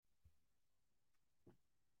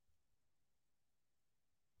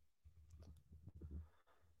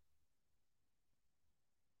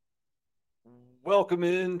Welcome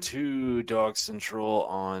into DawgsCentral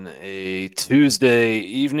on a Tuesday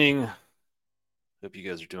evening. Hope you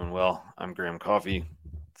guys are doing well. I'm Graham Coffee.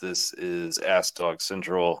 This is Ask Dog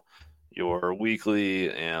Central, your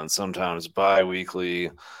weekly and sometimes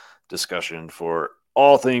bi-weekly discussion for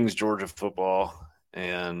all things Georgia football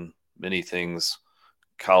and many things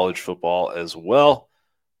college football as well.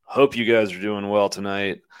 Hope you guys are doing well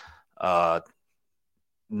tonight.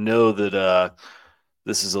 Know that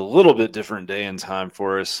this is a little bit different day and time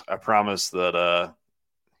for us. I promise that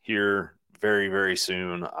here very, very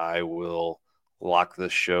soon I will lock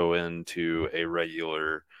this show into a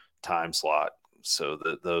regular time slot so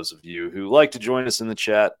that those of you who like to join us in the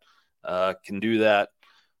chat can do that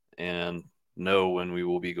and know when we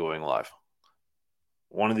will be going live.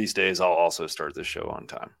 One of these days, I'll also start this show on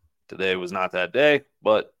time. Today was not that day,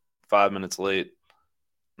 but 5 minutes late,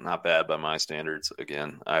 not bad by my standards.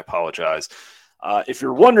 Again, I apologize. If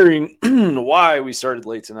you're wondering why we started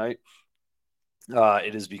late tonight,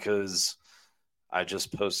 it is because I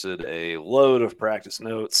just posted a load of practice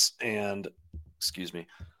notes and, excuse me,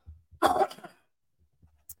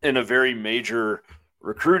 in a very major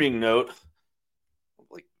recruiting note,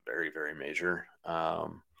 like very, very major,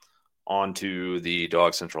 onto the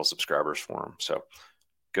DawgsCentral subscribers forum. So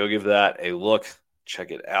go give that a look, check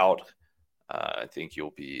it out. I think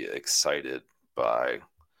you'll be excited by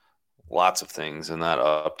lots of things in that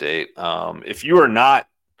update. If you are not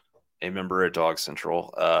a member at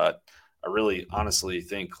DawgsCentral, I really honestly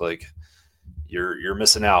think like you're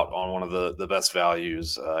missing out on one of the best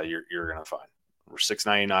values you're going to find. We're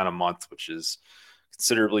 $6.99 a month, which is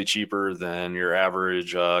considerably cheaper than your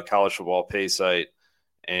average college football pay site.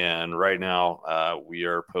 And right now, we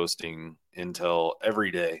are posting intel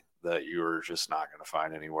every day that you're just not going to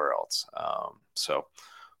find anywhere else. So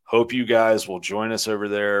hope you guys will join us over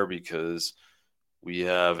there because we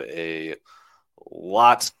have a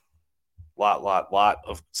lot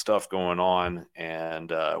of stuff going on,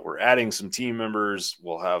 and we're adding some team members.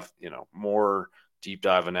 We'll have, more deep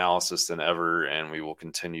dive analysis than ever, and we will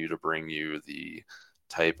continue to bring you the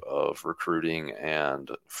type of recruiting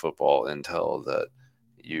and football intel that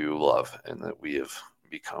you love and that we have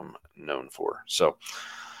become known for. So,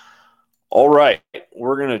 all right,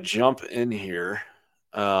 we're going to jump in here.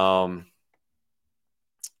 I'm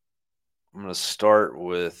going to start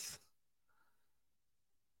with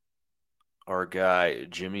our guy,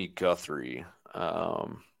 Jimmy Guthrie.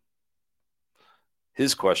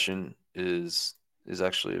 His question is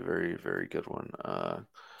actually a very, very good one,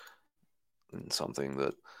 and something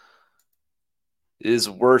that is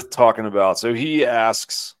worth talking about. So he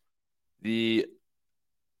asks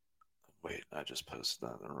I just posted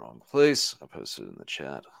that in the wrong place. I posted it in the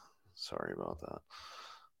chat. Sorry about that.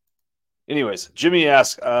 Anyways, Jimmy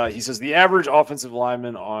asks, he says, the average offensive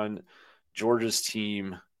lineman on Georgia's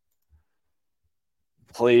team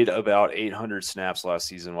played about 800 snaps last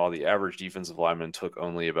season, while the average defensive lineman took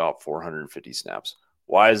only about 450 snaps.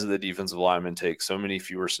 Why is it the defensive linemen take so many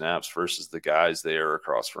fewer snaps versus the guys they are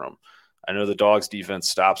across from? I know the Dogs defense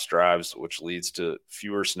stops drives, which leads to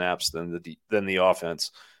fewer snaps than the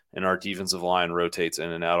offense, and our defensive line rotates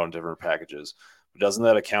in and out on different packages. But that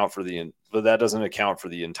doesn't account for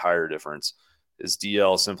the entire difference. Is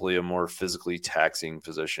DL simply a more physically taxing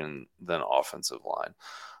position than offensive line?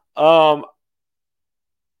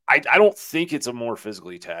 I don't think it's a more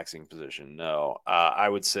physically taxing position. No, I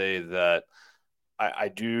would say that I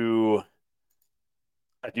do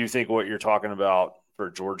think what you're talking about for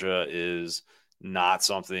Georgia is not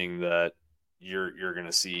something that you're going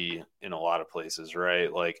to see in a lot of places,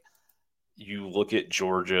 right? Like you look at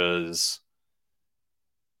Georgia's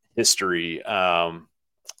history. I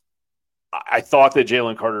thought that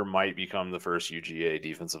Jalen Carter might become the first UGA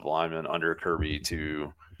defensive lineman under Kirby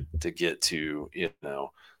to get to,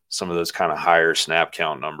 some of those kind of higher snap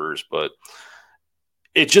count numbers, but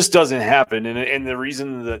it just doesn't happen. And the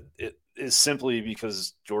reason that it is simply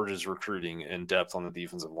because Georgia's recruiting and depth on the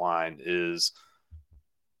defensive line is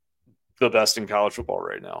the best in college football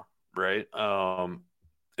right now, right?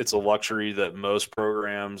 It's a luxury that most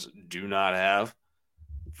programs do not have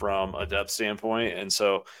from a depth standpoint. And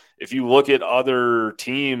so if you look at other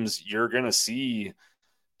teams, you're going to see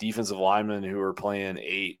defensive linemen who are playing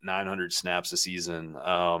 800-900 snaps a season.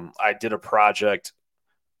 I did a project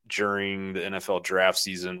during the NFL draft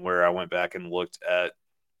season where I went back and looked at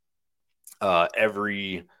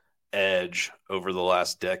every edge over the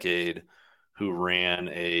last decade who ran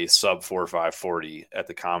a sub 4.5 at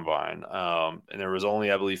the combine. And there was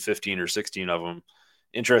only, I believe, 15 or 16 of them.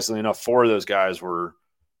 Interestingly enough, 4 of those guys were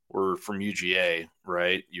from UGA,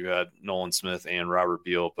 right? You had Nolan Smith and Robert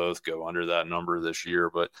Beal both go under that number this year.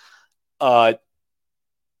 But Uh,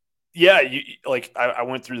 yeah, I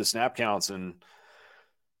went through the snap counts, and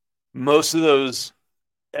most of those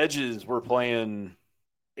edges were playing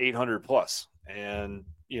 800 plus. And,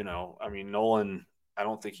 I mean, Nolan, I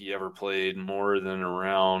don't think he ever played more than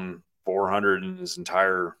around 400 in his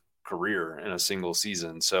entire career in a single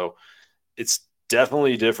season. So it's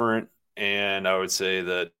definitely different. And I would say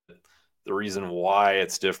that the reason why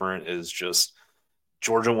it's different is just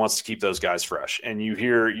Georgia wants to keep those guys fresh. And you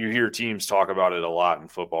hear teams talk about it a lot in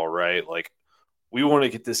football, right? Like, we want to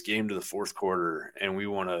get this game to the fourth quarter, and we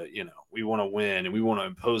want to, we want to win, and we want to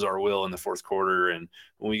impose our will in the fourth quarter. And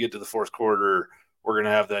when we get to the fourth quarter, we're going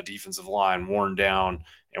to have that defensive line worn down,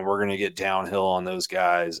 and we're going to get downhill on those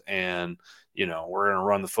guys. And, we're going to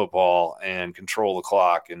run the football and control the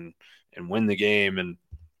clock and win the game. And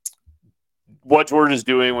what Georgia's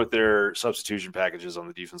doing with their substitution packages on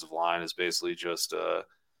the defensive line is basically just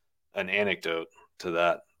an anecdote to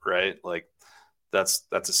that, right? Like, that's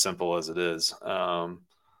as simple as it is.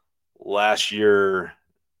 Last year,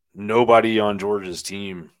 nobody on Georgia's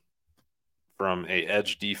team from a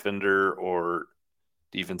edge defender or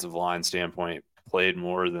defensive line standpoint played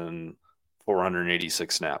more than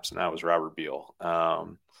 486 snaps, and that was Robert Beal.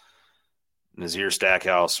 Nazir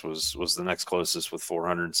Stackhouse was the next closest with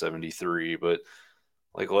 473. But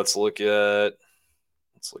let's look at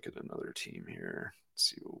another team here. Let's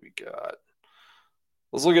see what we got.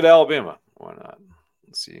 Let's look at Alabama. Why not?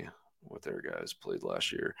 Let's see what their guys played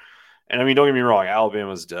last year. And I mean, don't get me wrong,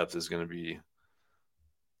 Alabama's depth is going to be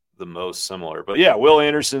the most similar. But yeah, Will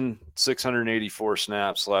Anderson, 684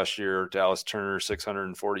 snaps last year. Dallas Turner,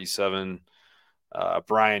 647.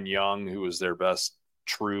 Brian Young, who was their best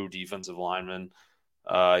true defensive lineman,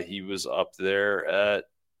 he was up there at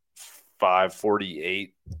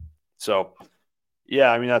 548. So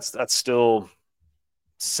yeah, I mean, that's still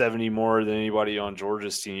 70 more than anybody on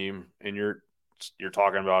Georgia's team, and you're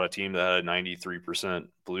talking about a team that had a 93%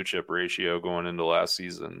 blue chip ratio going into last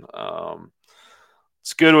season.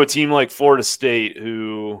 It's good to a team like Florida State,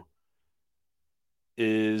 who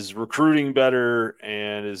is recruiting better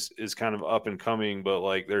and is kind of up and coming, but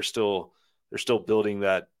they're still building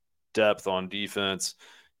that depth on defense.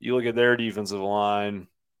 You look at their defensive line.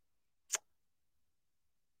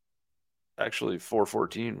 Actually,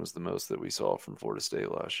 414 was the most that we saw from Florida State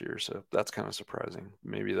last year, so that's kind of surprising.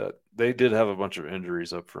 Maybe that they did have a bunch of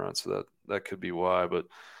injuries up front, so that could be why. But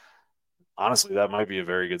honestly, that might be a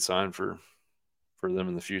very good sign for them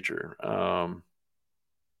in the future.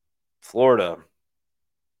 Florida,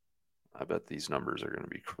 I bet these numbers are going to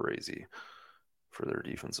be crazy for their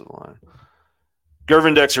defensive line.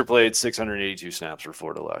 Gervin Dexter played 682 snaps for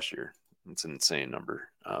Florida last year. It's an insane number.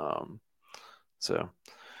 So.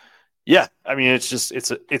 Yeah, I mean,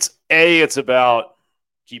 it's about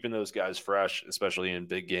keeping those guys fresh, especially in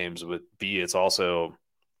big games. But B, it's also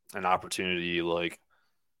an opportunity.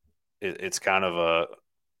 It's kind of a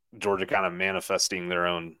Georgia kind of manifesting their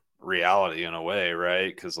own reality in a way,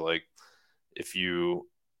 right? Because if you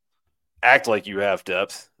act like you have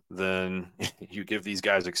depth, then you give these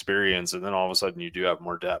guys experience, and then all of a sudden you do have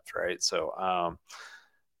more depth, right? So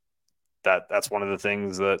that's one of the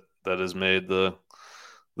things that has made the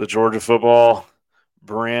Georgia football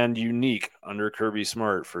brand unique under Kirby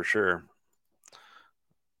Smart, for sure.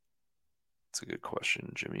 That's a good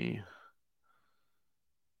question, Jimmy.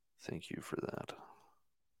 Thank you for that.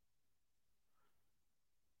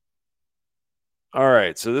 All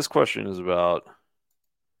right, so this question is about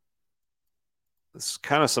 – this is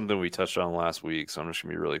kind of something we touched on last week, so I'm just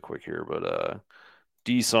going to be really quick here. But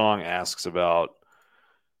D-Song asks about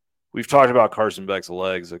 – we've talked about Carson Beck's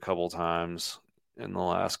legs a couple times in the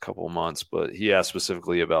last couple months, but he asked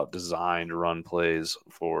specifically about designed run plays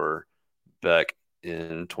for Beck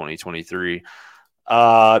in 2023.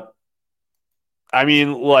 I mean,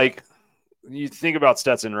 you think about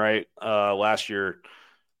Stetson, right? Last year,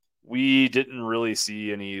 we didn't really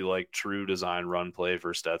see any true design run play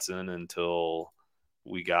for Stetson until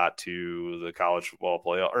we got to the college football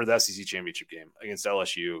playoff or the SEC championship game against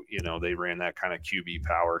LSU. They ran that kind of QB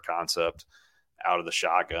power concept out of the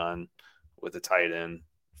shotgun with a tight end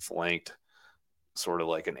flanked sort of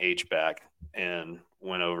like an H-back and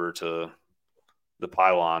went over to the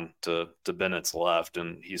pylon to Bennett's left,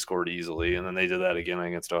 and he scored easily. And then they did that again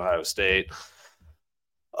against Ohio State.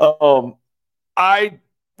 I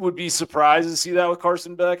would be surprised to see that with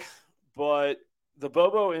Carson Beck, but the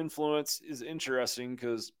Bobo influence is interesting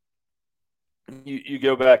because you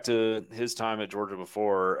go back to his time at Georgia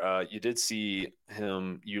before, you did see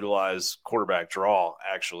him utilize quarterback draw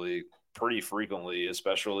actually pretty frequently,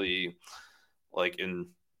 especially in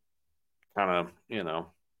kind of,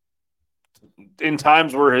 in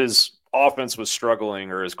times where his offense was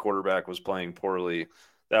struggling or his quarterback was playing poorly,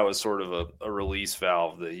 that was sort of a release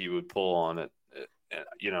valve that he would pull on it.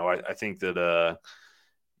 I think that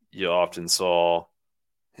you often saw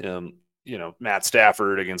him, Matt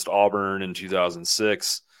Stafford against Auburn in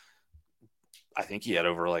 2006. I think he had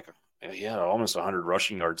almost 100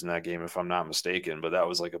 rushing yards in that game, if I'm not mistaken. But that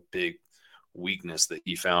was like a big weakness that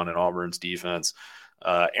he found in Auburn's defense.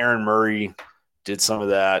 Aaron Murray did some of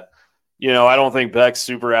that. I don't think Beck's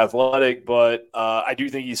super athletic, but I do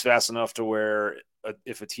think he's fast enough to where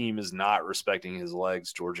if a team is not respecting his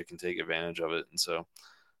legs, Georgia can take advantage of it. And so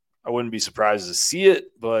I wouldn't be surprised to see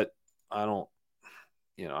it, but I don't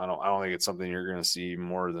think it's something you're going to see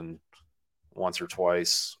more than once or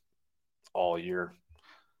twice all year.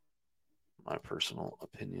 My personal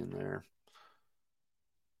opinion there.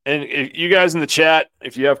 And if you guys in the chat,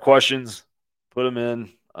 if you have questions, put them in.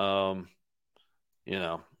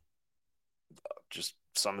 Just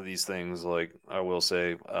some of these things, like I will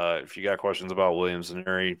say, if you got questions about Williams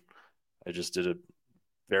Nwaneri, I just did a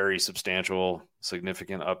very substantial,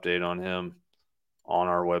 significant update on him on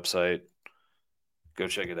our website. Go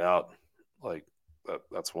check it out. Like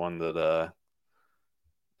that's one that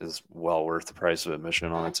is well worth the price of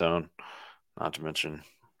admission on its own. Not to mention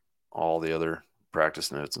all the other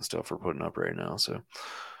practice notes and stuff we're putting up right now. So,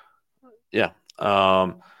 yeah.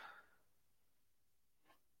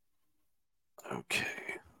 Okay.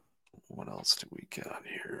 What else do we got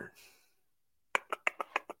here?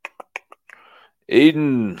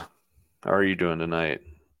 Aiden, how are you doing tonight?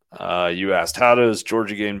 You asked, how does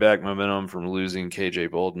Georgia gain back momentum from losing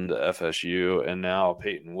KJ Bolden to FSU and now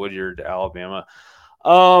Peyton Woodyard to Alabama?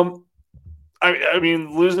 I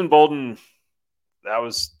mean, losing Bolden, that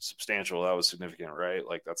was substantial. That was significant, right?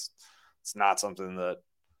 Like it's not something that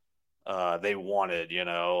they wanted,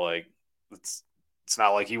 like it's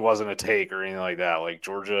not like he wasn't a take or anything like that. Like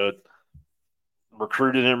Georgia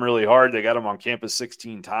recruited him really hard. They got him on campus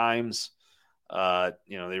 16 times. They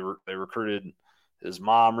recruited his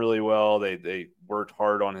mom really well. They worked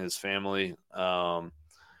hard on his family.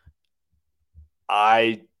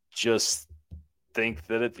 I just think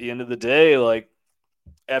that at the end of the day, like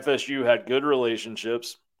FSU had good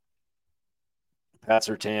relationships. Pat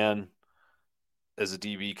Surtain, as a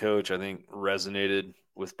DB coach, I think resonated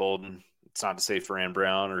with Bolden. It's not to say Fran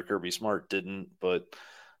Brown or Kirby Smart didn't, but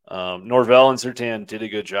Norvell and Surtain did a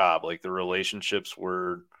good job. Like the relationships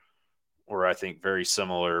were I think very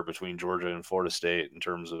similar between Georgia and Florida State in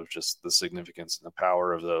terms of just the significance and the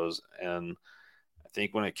power of those. And I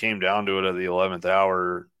think when it came down to it at the 11th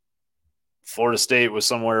hour, Florida State was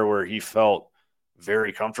somewhere where he felt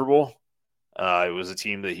very comfortable. It was a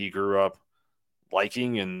team that he grew up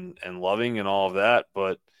liking and loving and all of that,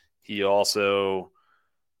 but he also,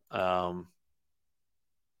 I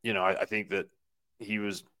think that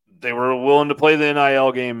they were willing to play the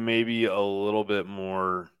NIL game maybe a little bit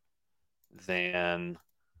more than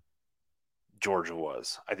Georgia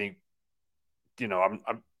was. I think,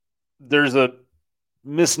 there's a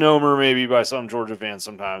misnomer maybe by some Georgia fans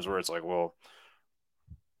sometimes where it's like, well,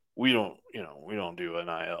 we don't do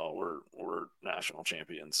NIL. We're national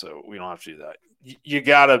champions, so we don't have to do that. You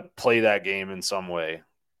got to play that game in some way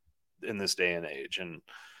in this day and age. And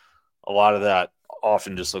a lot of that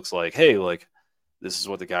often just looks like, hey, like this is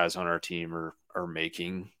what the guys on our team are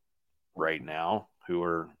making right now, who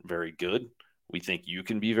are very good. We think you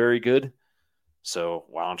can be very good. So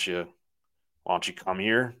why don't you come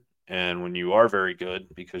here? And when you are very good,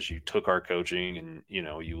 because you took our coaching and,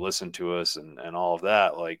 you listened to us and all of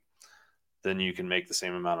that, like, then you can make the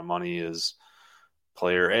same amount of money as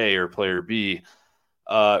player A or player B.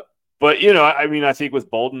 But, I think with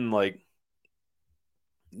Bolden, like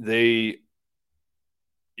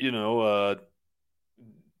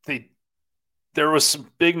there was some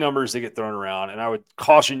big numbers that get thrown around, and I would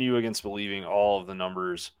caution you against believing all of the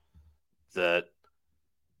numbers that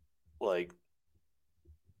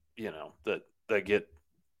that get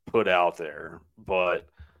put out there. But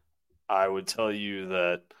I would tell you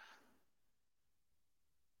that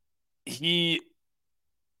he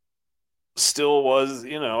still was,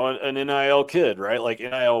 an NIL kid, right? Like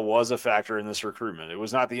NIL was a factor in this recruitment. It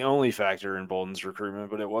was not the only factor in Bolden's recruitment,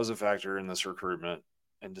 but it was a factor in this recruitment.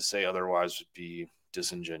 And to say otherwise would be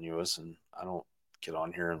disingenuous. And I don't get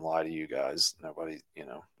on here and lie to you guys. Nobody,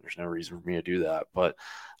 there's no reason for me to do that. But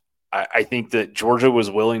I think that Georgia was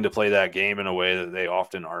willing to play that game in a way that they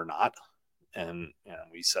often are not. And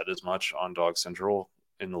we said as much on DawgsCentral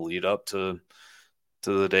in the lead up to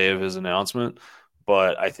the day of his announcement.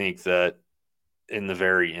 But I think that in the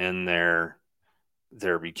very end there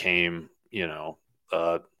became,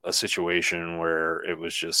 a situation where it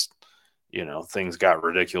was just, things got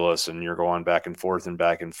ridiculous and you're going back and forth and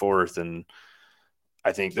back and forth. And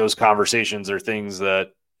I think those conversations are things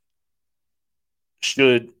that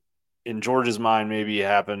should, in George's mind, maybe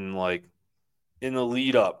happen like in the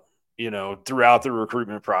lead up, throughout the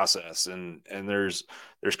recruitment process. And there's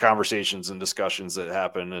conversations and discussions that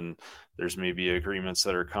happen, and there's maybe agreements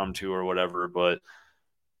that are come to or whatever. But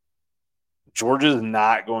Georgia's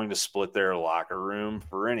not going to split their locker room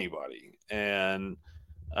for anybody. And,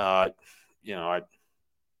 I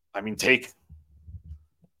mean,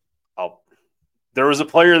 there was a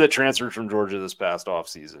player that transferred from Georgia this past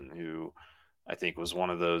offseason who I think was one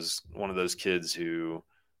of those kids who,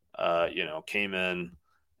 came in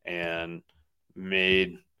and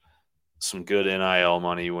made some good NIL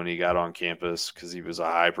money when he got on campus because he was a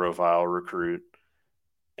high profile recruit.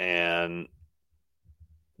 And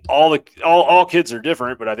all kids are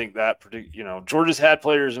different, but I think that Georgia's had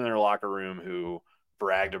players in their locker room who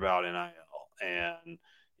bragged about NIL and,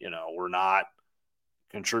 were not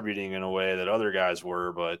contributing in a way that other guys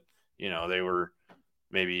were, but, they were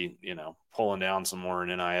maybe, pulling down some more in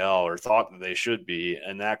NIL or thought that they should be.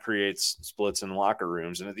 And that creates splits in locker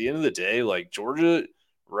rooms. And at the end of the day, like, Georgia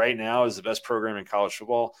right now is the best program in college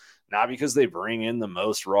football, not because they bring in the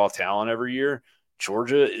most raw talent every year.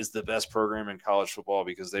 Georgia is the best program in college football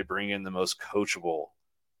because they bring in the most coachable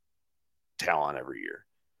talent every year.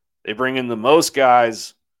 They bring in the most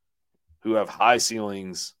guys who have high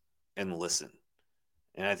ceilings and listen.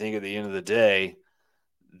 And I think at the end of the day,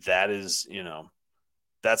 that is,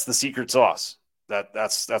 that's the secret sauce.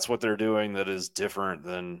 That's what they're doing that is different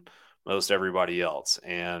than most everybody else.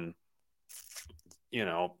 And,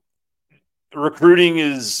 recruiting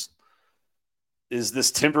is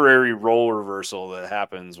this temporary role reversal that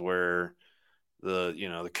happens where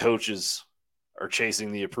the coaches are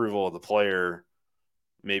chasing the approval of the player,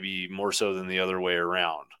 maybe more so than the other way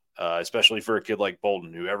around, especially for a kid like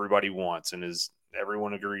Bolden, who everybody wants and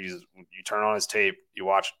everyone agrees. You turn on his tape, you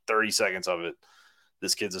watch 30 seconds of it,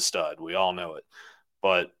 this kid's a stud. We all know it.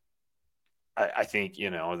 But I think,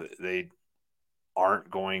 they aren't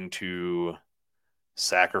going to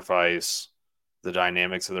sacrifice the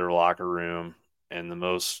dynamics of their locker room and the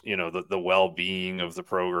most, the well-being of the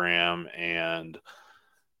program and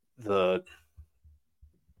the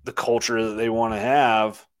culture that they want to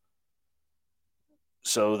have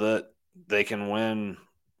so that they can win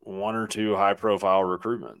one or two high-profile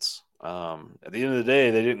recruitments. At the end of the day,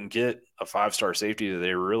 they didn't get a 5-star safety that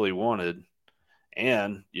they really wanted,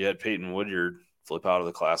 and you had Peyton Woodyard flip out of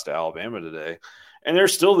the class to Alabama today, and they're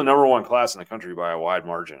still the number one class in the country by a wide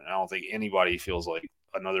margin. I don't think anybody feels like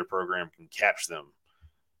another program can catch them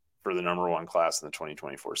for the number one class in the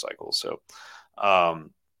 2024 cycle. So,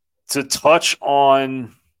 to touch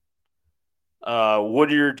on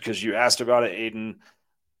Woodyard, because you asked about it, Aiden,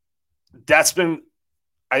 that's been,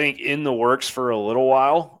 I think, in the works for a little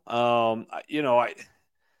while.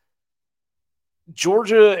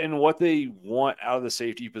 Georgia and what they want out of the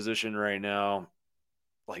safety position right now,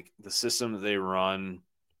 like the system that they run,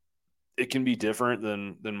 it can be different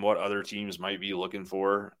than what other teams might be looking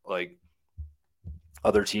for. Like,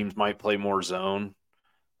 other teams might play more zone.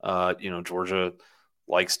 Georgia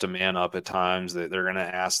likes to man up at times. They're going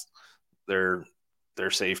to ask their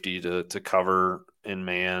safety to cover in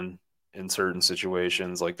man in certain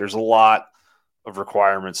situations. Like, there's a lot of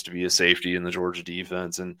requirements to be a safety in the Georgia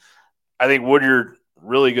defense. And I think Woodyard,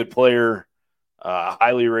 really good player,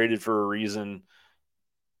 highly rated for a reason.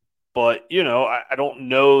 But, I don't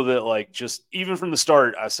know that, like, just even from the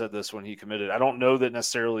start, I said this when he committed, I don't know that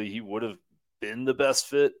necessarily he would have been the best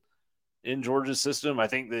fit in Georgia's system. I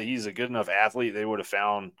think that he's a good enough athlete. They would have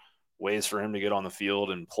found ways for him to get on the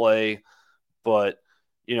field and play. But,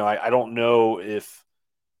 I don't know if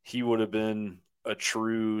he would have been a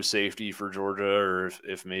true safety for Georgia, or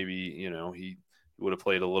if maybe, he would have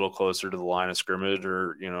played a little closer to the line of scrimmage,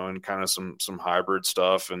 or, and kind of some hybrid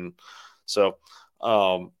stuff. And so,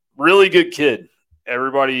 really good kid.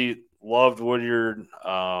 Everybody loved Woodyard.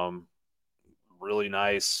 Really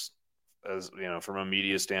nice, as from a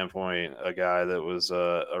media standpoint, a guy that was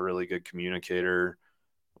a really good communicator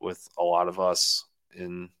with a lot of us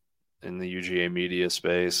in the UGA media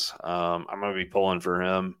space. I'm going to be pulling for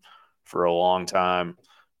him for a long time.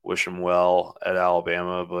 Wish him well at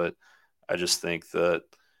Alabama, but I just think that,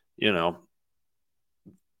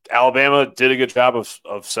 Alabama did a good job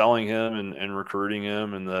of selling him and recruiting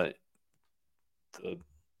him, and the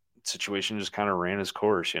situation just kind of ran its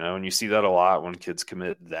course, and you see that a lot when kids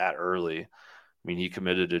commit that early. I mean, he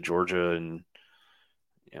committed to Georgia in,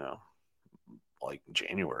 like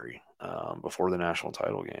January, before the national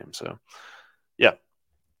title game. So, yeah,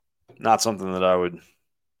 not something that I would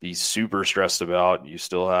be super stressed about. You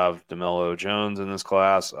still have DeMello Jones in this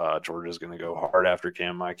class. Georgia's going to go hard after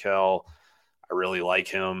Cam Michael. I really like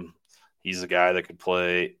him. He's a guy that could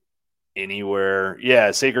play anywhere.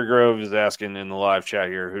 Yeah, Sacred Grove is asking in the live chat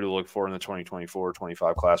here who to look for in the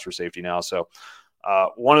 2024-25 class for safety now. So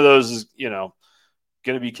one of those is,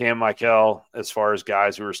 going to be Cam Michael as far as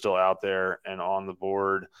guys who are still out there and on the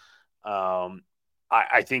board.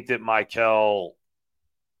 I think that Michael,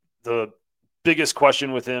 the biggest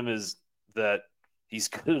question with him is that he's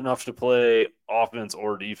good enough to play offense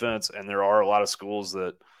or defense, and there are a lot of schools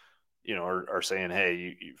that are saying,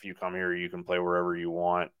 hey, if you come here, you can play wherever you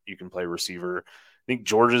want. You can play receiver. I think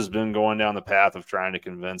Georgia's been going down the path of trying to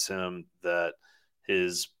convince him that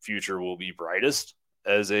his future will be brightest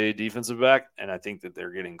as a defensive back, and I think that they're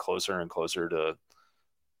getting closer and closer to,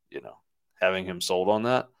 having him sold on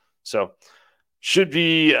that. So should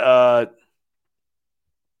be a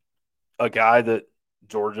guy that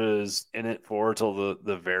Georgia is in it for till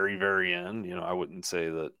the very, very end. I wouldn't say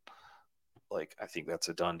that, I think that's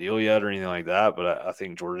a done deal yet or anything like that, but I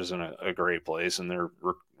think Georgia's in a great place, and they're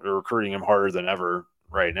recruiting him harder than ever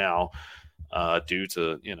right now due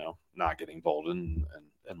to, not getting Bolden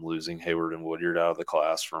and losing Hayward and Woodyard out of the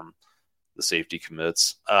class from the safety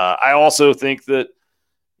commits. I also think that,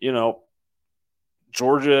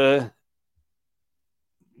 Georgia,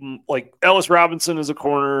 Ellis Robinson is a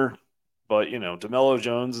corner, but DeMello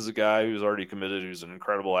Jones is a guy who's already committed, who's an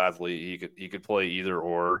incredible athlete. He could play either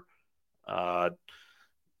or.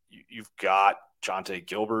 You've got Jonte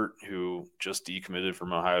Gilbert, who just decommitted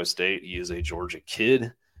from Ohio State. He is a Georgia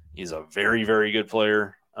kid. He's a very, very good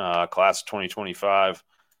player. Class of 2025.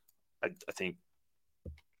 I think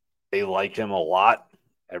they like him a lot.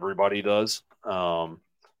 Everybody does. When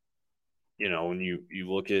you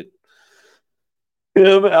look at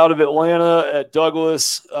him out of Atlanta at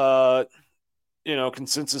Douglas,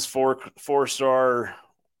 consensus four-star,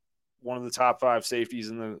 one of the top 5 safeties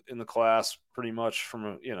in the class, pretty much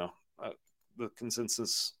from the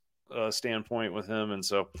consensus standpoint with him. And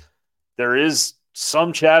so there is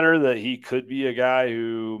some chatter that he could be a guy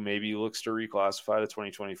who maybe looks to reclassify to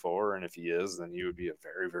 2024. And if he is, then he would be a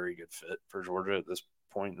very, very good fit for Georgia at this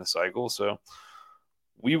point in the cycle. So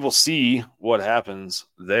we will see what happens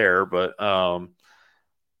there. But I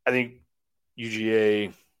think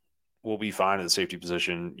UGA will be fine at the safety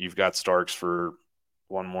position. You've got Starks for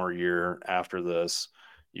one more year after this.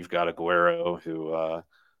 You've got Aguero, who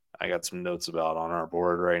I got some notes about on our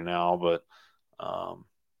board right now, but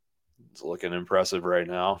it's looking impressive right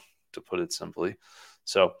now, to put it simply.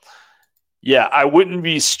 So, yeah, I wouldn't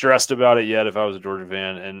be stressed about it yet if I was a Georgia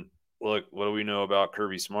fan. And look, what do we know about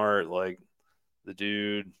Kirby Smart? The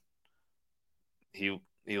dude, he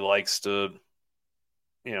likes to,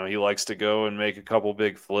 he likes to go and make a couple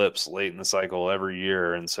big flips late in the cycle every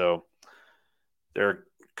year. And so there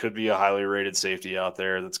could be a highly rated safety out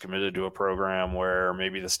there that's committed to a program where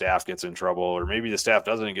maybe the staff gets in trouble, or maybe the staff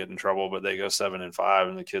doesn't get in trouble, but they go 7-5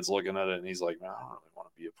 and the kid's looking at it and he's like, no, I don't really want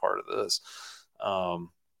to be a part of this.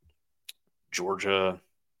 Georgia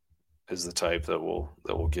is the type that will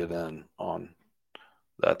get in on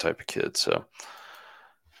that type of kid. So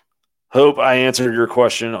hope I answered your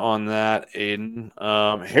question on that, Aiden.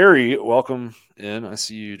 Harry, welcome in. I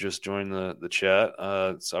see you just joined the chat.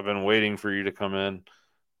 So I've been waiting for you to come in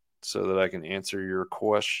so that I can answer your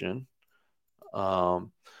question.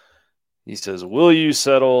 He says, will you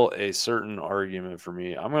settle a certain argument for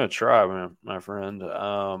me? I'm going to try, my friend.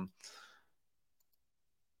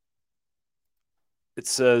 It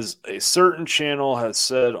says, a certain channel has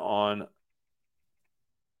said on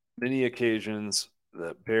many occasions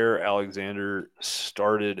that Bear Alexander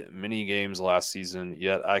started many games last season,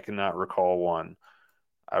 yet I cannot recall one.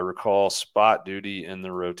 I recall spot duty in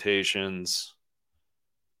the rotations,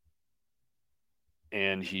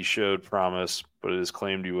 and he showed promise, but it is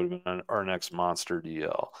claimed he would have been our next monster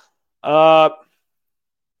DL.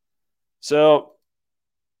 So,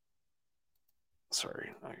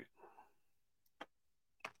 sorry, I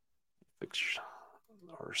fix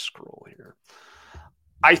our scroll here.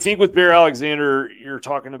 I think with Bear Alexander, you're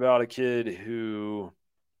talking about a kid who,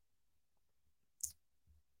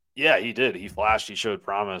 yeah, he did. He flashed. He showed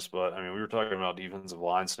promise. But, we were talking about defensive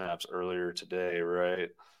line snaps earlier today,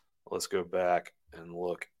 right? Let's go back and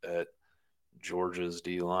look at Georgia's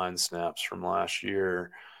D-line snaps from last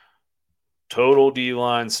year. Total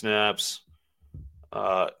D-line snaps.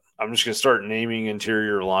 I'm just going to start naming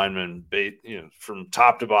interior linemen from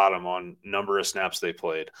top to bottom on number of snaps they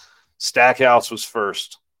played. Stackhouse was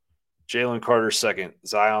first, Jalen Carter second,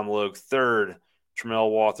 Zion Logue third, Tramel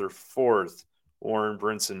Walther fourth, Warren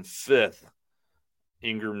Brinson fifth,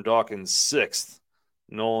 Ingram Dawkins sixth,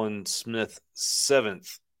 Nolan Smith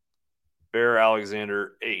 7th, Bear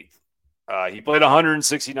Alexander 8th. He played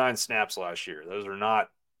 169 snaps last year. Those are not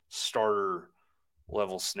starter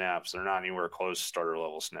level snaps. They're not anywhere close to starter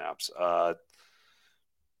level snaps.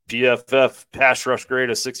 PFF pass rush grade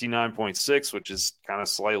of 69.6, which is kind of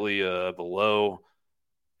slightly below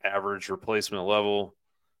average replacement level.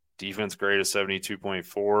 Defense grade of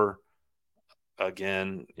 72.4.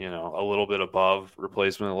 Again, a little bit above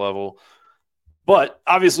replacement level. But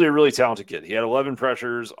obviously a really talented kid. He had 11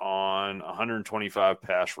 pressures on 125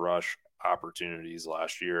 pass rush opportunities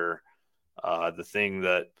last year. The thing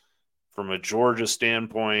that, from a Georgia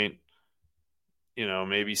standpoint,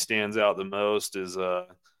 maybe stands out the most is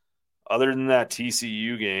other than that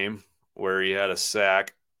TCU game where he had a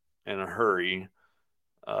sack and a hurry,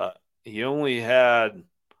 he only had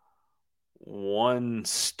one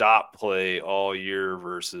stop play all year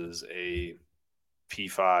versus a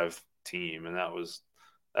P5 team, and that was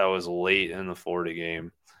late in the Florida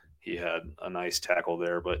game. He had a nice tackle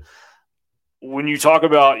there. But when you talk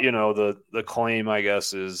about, the claim, I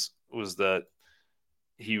guess, was that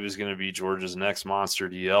he was going to be Georgia's next monster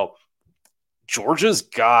DL. Georgia's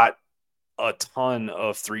got a ton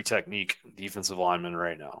of 3 technique defensive linemen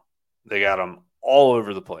right now. They got them all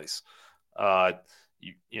over the place.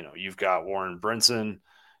 You've got Warren Brinson,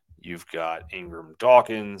 you've got Ingram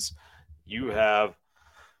Dawkins, you have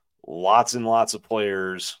lots and lots of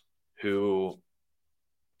players who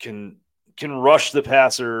can rush the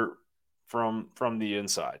passer from the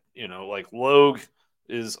inside. Like Logue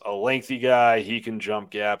is a lengthy guy. He can jump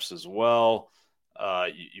gaps as well.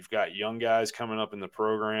 You've got young guys coming up in the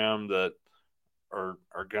program that are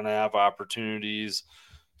going to have opportunities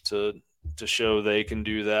to show they can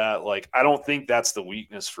do that. Like, I don't think that's the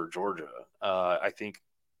weakness for Georgia. I think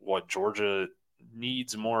what Georgia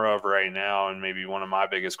needs more of right now, and maybe one of my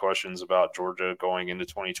biggest questions about Georgia going into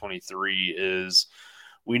 2023, is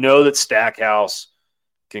we know that Stackhouse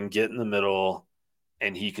can get in the middle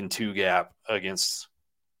and he can 2-gap against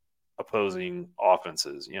opposing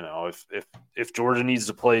offenses. If Georgia needs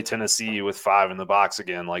to play Tennessee with 5 in the box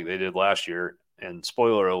again, like they did last year, and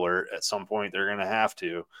spoiler alert, at some point they're going to have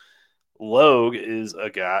to. Logue is a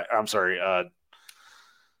guy.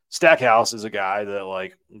 Stackhouse is a guy that,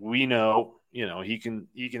 like, we know, he can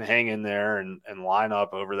hang in there and line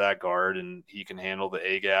up over that guard, and he can handle the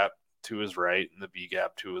A gap to his right and the B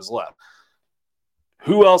gap to his left.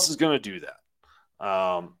 Who else is going to do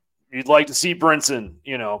that? You'd like to see Brinson,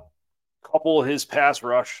 couple his pass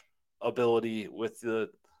rush ability with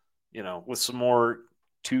with some more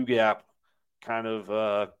 2-gap kind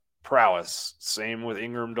of prowess. Same with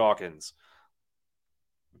Ingram Dawkins.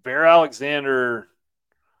 Bear Alexander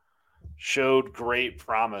showed great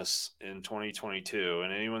promise in 2022,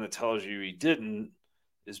 and anyone that tells you he didn't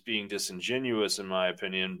is being disingenuous, in my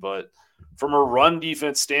opinion. But from a run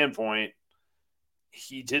defense standpoint,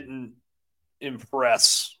 he didn't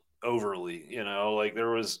impress overly. Like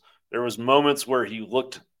there was moments where he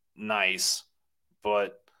looked nice,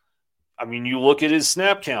 but I mean, you look at his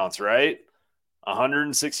snap counts, right?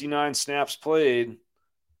 169 snaps played,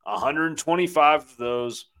 125 of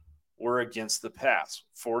those were against the pass,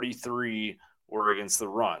 43 were against the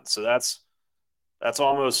run. So that's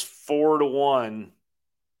almost 4-1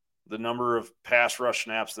 the number of pass rush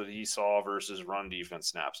snaps that he saw versus run defense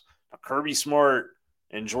snaps. Now, Kirby Smart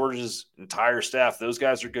and Georgia's entire staff, those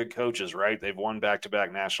guys are good coaches, right? They've won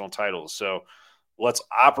back-to-back national titles. So let's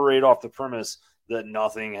operate off the premise that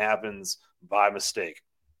nothing happens by mistake.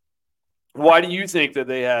 Why do you think that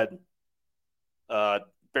they had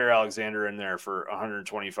Bear Alexander in there for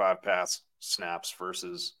 125 pass snaps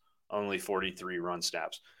versus only 43 run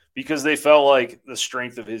snaps? Because they felt like the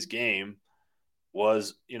strength of his game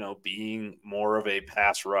was, being more of a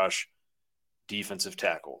pass rush defensive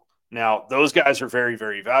tackle. Now, those guys are very,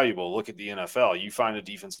 very valuable. Look at the NFL. You find a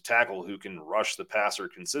defensive tackle who can rush the passer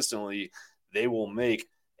consistently, they will make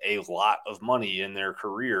a lot of money in their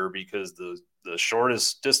career, because the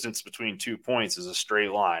shortest distance between 2 points is a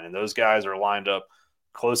straight line. And those guys are lined up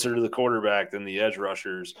closer to the quarterback than the edge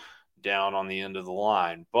rushers down on the end of the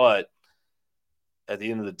line. But at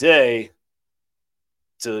the end of the day,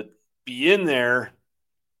 to be in there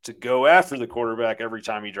to go after the quarterback every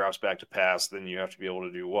time he drops back to pass, then you have to be able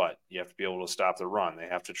to do what? You have to be able to stop the run. They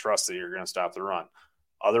have to trust that you're going to stop the run.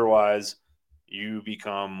 Otherwise, you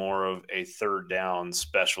become more of a third down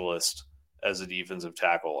specialist as a defensive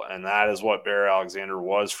tackle. And that is what Bear Alexander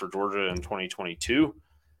was for Georgia in 2022.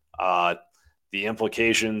 The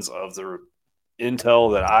implications of the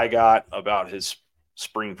intel that I got about his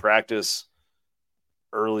spring practice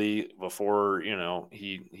early before,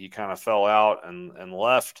 he kind of fell out and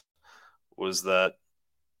left was that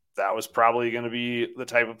that was probably going to be the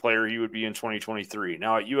type of player he would be in 2023.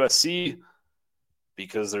 Now at USC,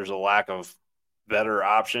 because there's a lack of better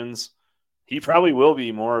options, he probably will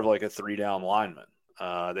be more of like a 3-down lineman.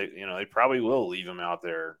 They probably will leave him out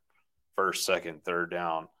there first, second, third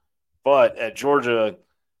down. But at Georgia,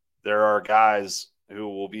 there are guys who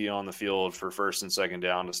will be on the field for first and second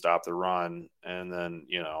down to stop the run. And then,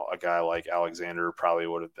 a guy like Alexander probably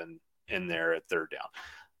would have been in there at third down.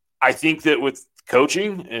 I think that with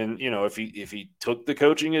coaching and, if he took the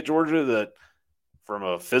coaching at Georgia, that from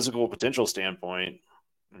a physical potential standpoint,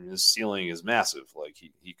 his ceiling is massive. Like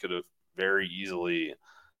he could have very easily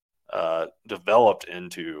developed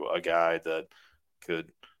into a guy that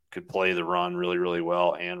could play the run really, really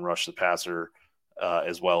well and rush the passer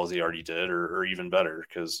as well as he already did, or even better,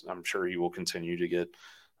 because I'm sure he will continue to get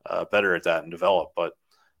better at that and develop. But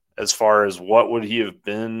as far as what would he have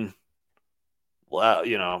been,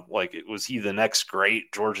 was he the next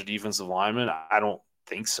great Georgia defensive lineman? I don't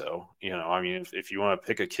think so. If you want to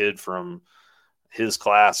pick a kid from his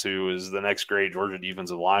class who is the next great Georgia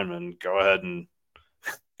defensive lineman, go ahead and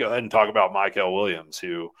talk about Mykel Williams,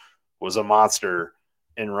 who was a monster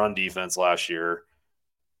in run defense last year,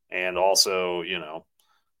 and also,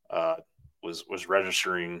 was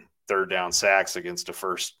registering third down sacks against a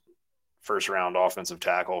first round offensive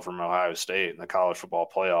tackle from Ohio State in the college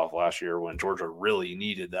football playoff last year when Georgia really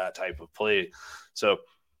needed that type of play. So,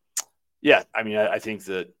 yeah, I think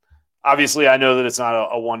that obviously I know that it's not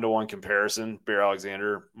a one-to-one comparison. Bear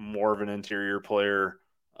Alexander, more of an interior player.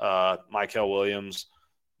 Mykel Williams,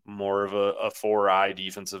 more of a 4-eye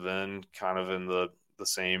defensive end, kind of in the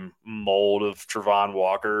same mold of Travon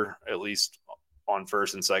Walker, at least on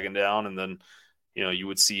first and second down. And then, you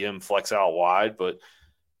would see him flex out wide, but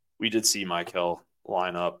we did see Mykel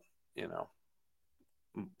line up,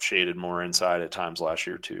 shaded more inside at times last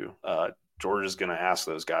year too. Georgia's going to ask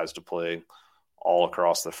those guys to play all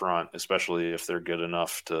across the front, especially if they're good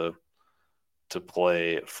enough to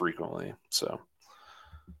play frequently. So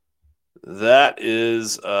that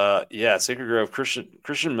is, Sacred Grove.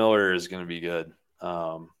 Christian Miller is going to be good.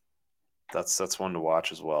 That's one to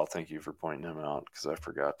watch as well. Thank you for pointing him out, because I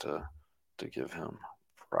forgot to give him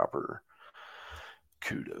proper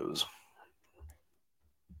kudos.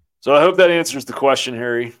 So I hope that answers the question,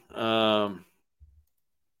 Harry.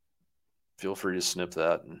 Feel free to snip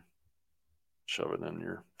that and shove it in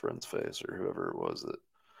your friend's face or whoever it was that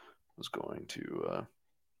was going to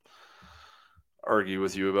argue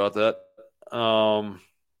with you about that.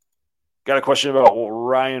 Got a question about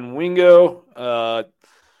Ryan Wingo.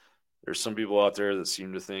 There's some people out there that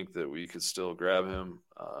seem to think that we could still grab him,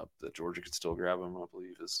 that Georgia could still grab him, I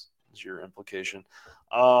believe is your implication.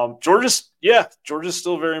 Georgia's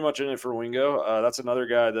still very much in it for Wingo. That's another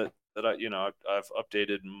guy that I've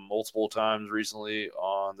updated multiple times recently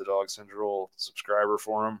on the DawgsCentral subscriber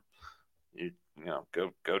forum.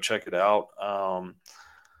 Go check it out. I'll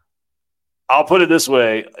put it this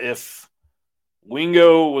way: if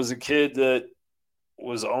Wingo was a kid that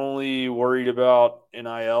was only worried about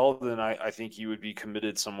NIL, then I think he would be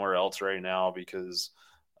committed somewhere else right now, because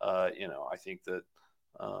I think that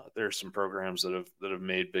there's some programs that have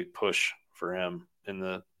made big push for him in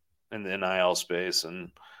the NIL space,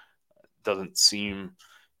 and doesn't seem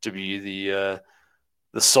to be the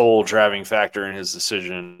sole driving factor in his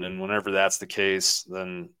decision. And whenever that's the case,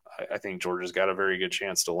 then I think Georgia's got a very good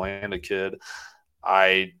chance to land a kid.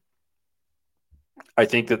 I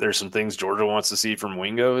think that there's some things Georgia wants to see from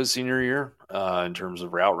Wingo his senior year in terms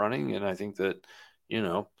of route running. And I think that,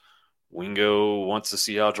 Wingo wants to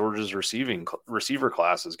see how Georgia's receiver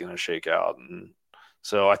class is going to shake out. And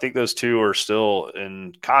so I think those two are still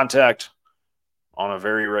in contact on a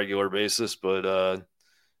very regular basis, but,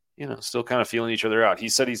 still kind of feeling each other out. He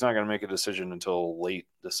said he's not going to make a decision until late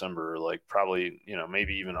December, like probably,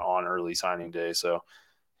 maybe even on early signing day. So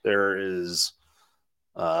there is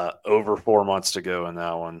over 4 months to go in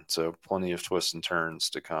that one. So plenty of twists and turns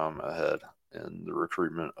to come ahead in the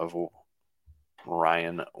recruitment of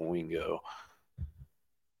Ryan Wingo.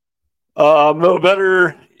 Mo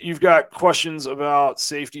Better, you've got questions about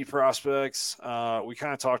safety prospects. We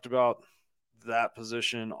kind of talked about that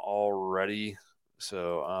position already.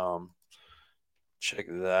 So check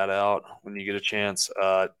that out when you get a chance.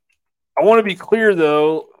 I want to be clear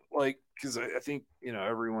though, because I think,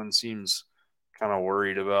 everyone seems kind of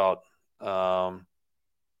worried about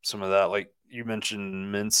some of that. Like you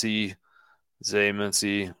mentioned Zay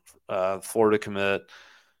Mincy, Florida commit,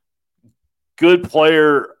 good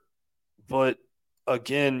player. But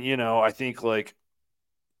again, I think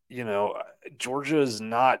Georgia is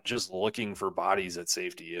not just looking for bodies at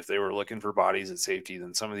safety. If they were looking for bodies at safety,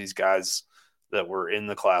 then some of these guys that were in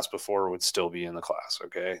the class before would still be in the class.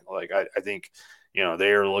 Okay. Like I think,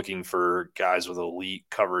 they are looking for guys with elite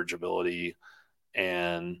coverage ability,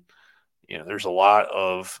 and, there's a lot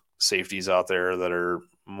of safeties out there that are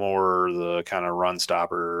more the kind of run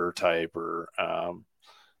stopper type, or,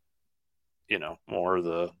 more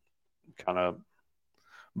the kind of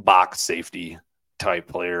box safety type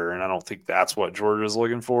player. And I don't think that's what Georgia's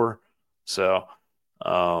looking for. So,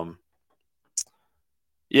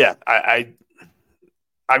 yeah, I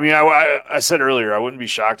said earlier, I wouldn't be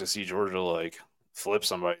shocked to see Georgia like flip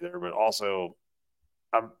somebody there, but also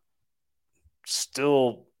I'm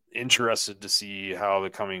still interested to see how the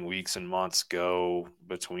coming weeks and months go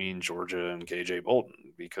between Georgia and KJ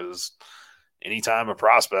Bolton, because anytime a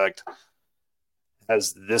prospect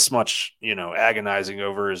has this much, agonizing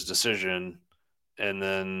over his decision and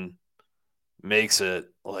then makes it,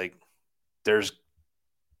 like, there's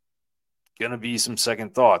going to be some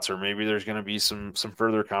second thoughts, or maybe there's going to be some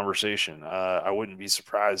further conversation. I wouldn't be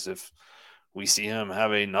surprised if we see him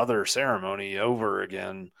have another ceremony over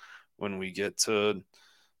again when we get to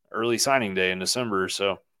early signing day in December.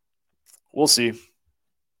 So we'll see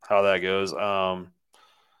how that goes.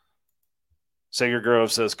 Sager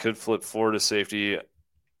Grove says could flip Florida safety.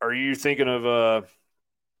 Are you thinking of how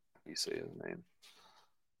do you say his name?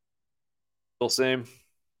 Filsame?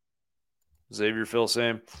 Xavier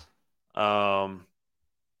Filsame. I'm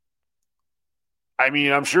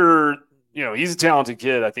sure, he's a talented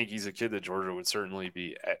kid. I think he's a kid that Georgia would certainly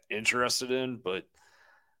be interested in, but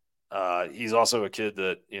he's also a kid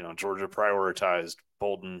that, Georgia prioritized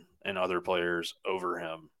Bolton and other players over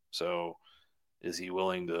him. So is he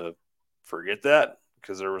willing to forget that?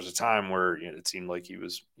 Because there was a time where it seemed like he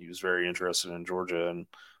was very interested in Georgia, and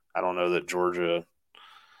I don't know that Georgia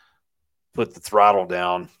put the throttle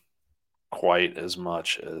down quite as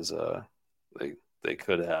much as they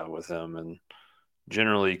could have with him. And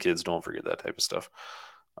generally, kids don't forget that type of stuff.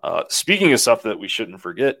 Speaking of stuff that we shouldn't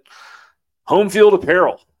forget, Home Field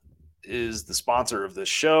Apparel is the sponsor of this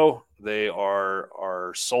show. They are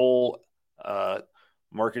our sole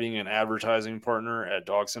marketing and advertising partner at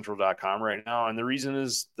DawgsCentral.com right now. And the reason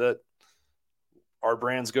is that our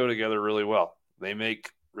brands go together really well. They make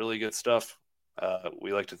really good stuff.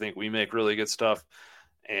 We like to think we make really good stuff.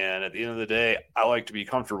 And at the end of the day, I like to be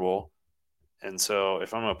comfortable. And so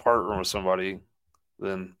if I'm a partner with somebody,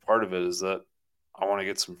 then part of it is that I want to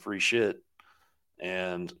get some free shit.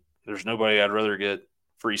 And there's nobody I'd rather get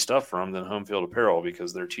free stuff from than Home Field Apparel,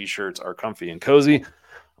 because their t-shirts are comfy and cozy.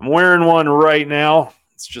 I'm wearing one right now.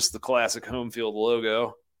 It's just the classic Home Field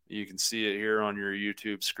logo. You can see it here on your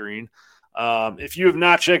YouTube screen. If you have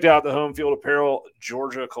not checked out the Home Field Apparel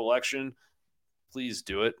Georgia collection, please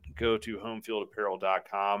do it. Go to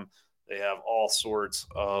homefieldapparel.com. They have all sorts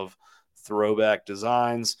of throwback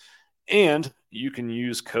designs, and you can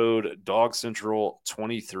use code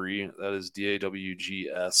DawgsCentral23. That is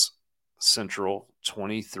DAWGS Central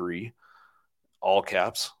 23, all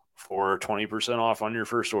caps, for 20% off on your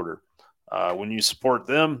first order. When you support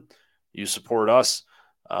them, you support us.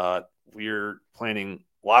 We're planning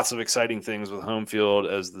lots of exciting things with Home Field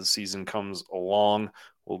as the season comes along.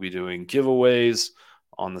 We'll be doing giveaways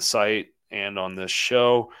on the site and on this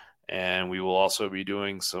show, and we will also be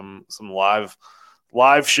doing some live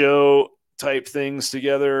show type things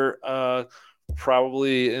together,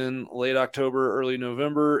 probably in late October, early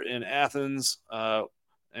November in Athens,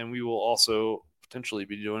 and we will also potentially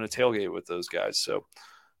be doing a tailgate with those guys. So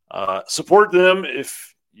support them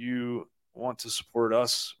if you want to support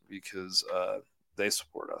us, because they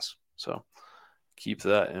support us. So keep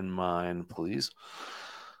that in mind, please.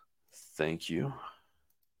 Thank you.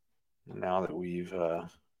 Now that we've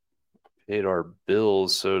paid our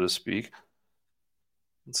bills, so to speak,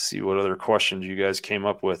 let's see what other questions you guys came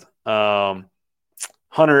up with.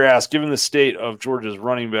 Hunter asked, given the state of Georgia's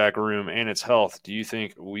running back room and its health, do you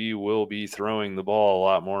think we will be throwing the ball a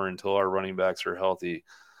lot more until our running backs are healthy?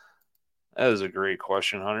 That is a great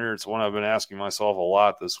question, Hunter. It's one I've been asking myself a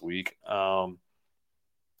lot this week.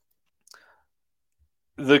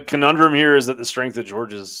 The conundrum here is that the strength of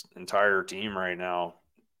Georgia's entire team right now,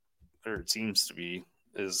 or it seems to be,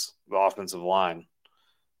 is the offensive line.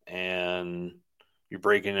 And you're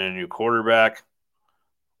breaking in a new quarterback.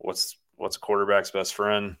 What's a quarterback's best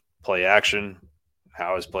friend? Play action.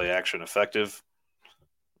 How is play action effective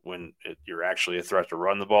when you're actually a threat to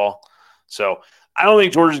run the ball? So I don't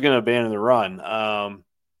think Georgia's going to abandon the run.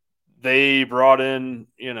 They brought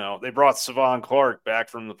Savon Clark back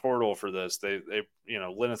from the portal for this. They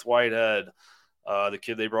Lyneth Whitehead, the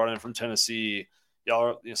kid they brought in from Tennessee.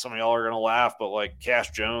 Some of y'all are going to laugh, but like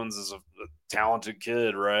Cash Jones is a talented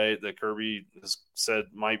kid, right? That Kirby has said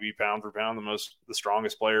might be pound for pound the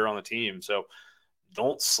strongest player on the team. So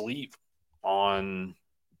don't sleep on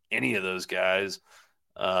any of those guys.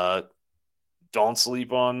 Don't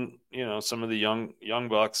sleep on some of the young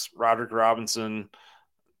bucks. Roderick Robinson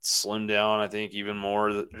slimmed down, I think, even more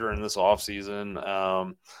during this offseason.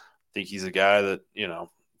 I think he's a guy that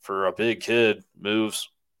for a big kid moves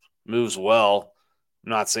well. I'm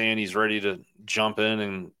not saying he's ready to jump in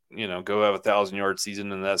and go have 1,000-yard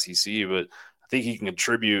season in the SEC, but I think he can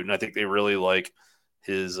contribute, and I think they really like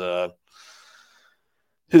his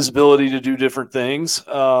ability to do different things.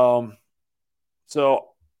 So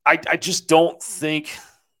I just don't think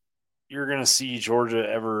you're going to see Georgia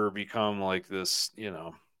ever become like this,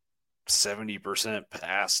 70%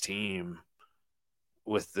 pass team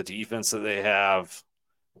with the defense that they have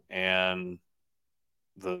and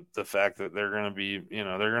the fact that they're going to be,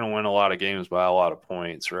 they're going to win a lot of games by a lot of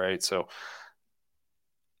points, right? So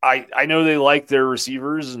I know they like their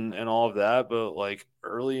receivers and all of that, but like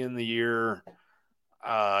early in the year,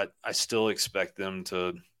 I still expect them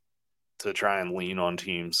to try and lean on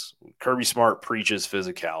teams. Kirby Smart preaches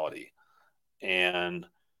physicality, and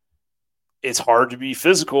it's hard to be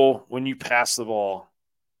physical when you pass the ball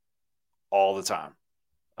all the time.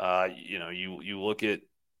 You look at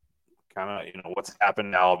kind of what's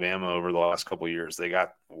happened to Alabama over the last couple of years. They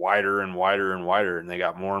got wider and wider and wider, and they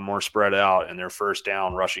got more and more spread out, and their first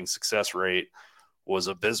down rushing success rate was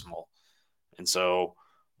abysmal. And so,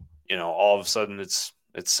 all of a sudden it's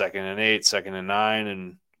 2nd and 8, 2nd and 9,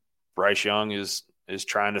 and Bryce Young is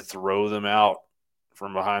trying to throw them out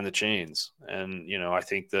from behind the chains. And, I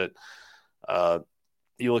think that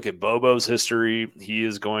you look at Bobo's history, he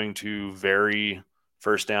is going to vary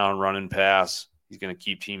first down, run and pass. He's going to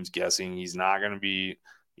keep teams guessing. He's not going to be,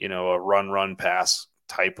 a run, pass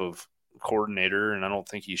type of coordinator, and I don't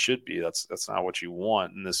think he should be. That's not what you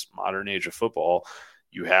want in this modern age of football.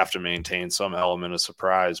 You have to maintain some element of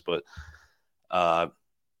surprise, but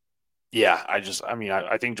yeah,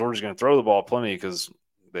 I think Georgia's going to throw the ball plenty because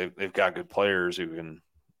they've got good players who can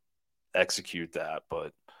execute that,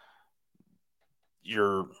 but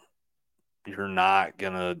you're not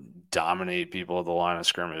going to dominate people at the line of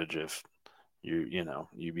scrimmage if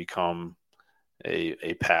you become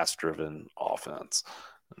a pass-driven offense.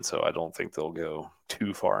 And so I don't think they'll go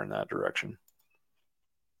too far in that direction.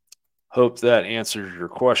 Hope that answers your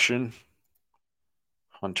question,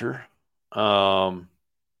 Hunter.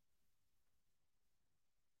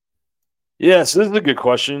 Yes, this is a good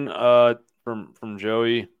question from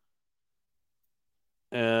Joey.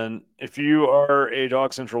 And if you are a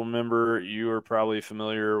DawgsCentral member, you are probably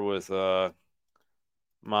familiar with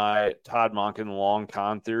my Todd Monken long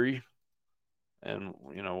con theory. And,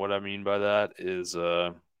 what I mean by that is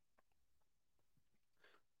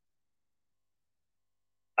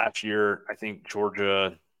last year, I think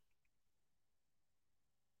Georgia,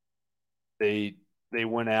 they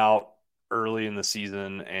went out early in the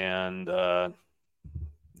season and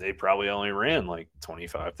they probably only ran like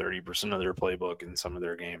 25-30% of their playbook in some of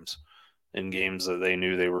their games, in games that they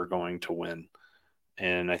knew they were going to win.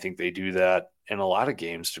 And I think they do that in a lot of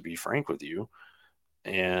games, to be frank with you.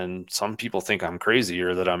 And some people think I'm crazy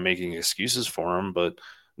or that I'm making excuses for them, but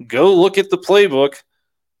go look at the playbook,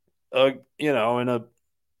 in a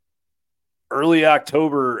early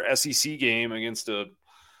October SEC game against a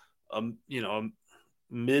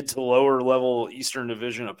mid to lower level Eastern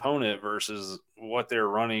Division opponent versus what they're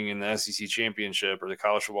running in the SEC championship or the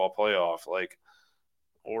college football playoff,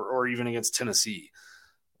 or even against Tennessee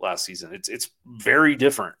last season. It's very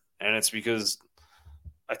different. And it's because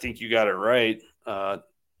I think you got it right.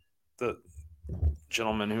 The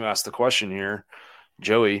gentleman who asked the question here,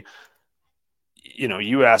 Joey,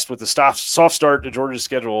 you asked with the soft start to Georgia's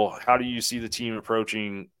schedule, how do you see the team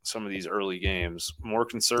approaching some of these early games? More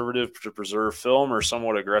conservative to preserve film or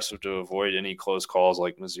somewhat aggressive to avoid any close calls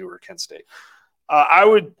like Mizzou or Kent State? I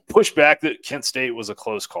would push back that Kent State was a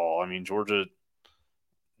close call. I mean, Georgia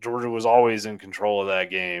was always in control of that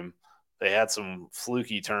game. They had some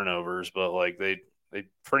fluky turnovers, but they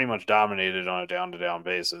pretty much dominated on a down-to-down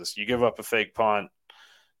basis. You give up a fake punt,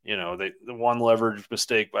 the one leverage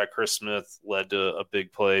mistake by Chris Smith led to a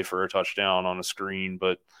big play for a touchdown on a screen,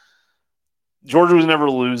 but Georgia was never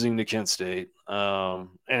losing to Kent State. And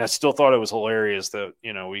I still thought it was hilarious that,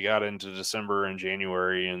 we got into December and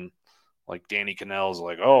January and Danny Cannell's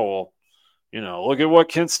oh, well, look at what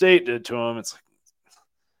Kent State did to him. It's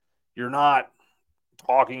you're not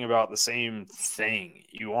talking about the same thing.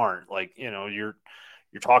 You aren't you're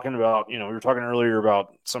you're talking about, we were talking earlier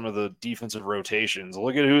about some of the defensive rotations.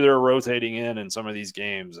 Look at who they're rotating in some of these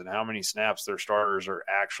games and how many snaps their starters are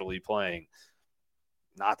actually playing.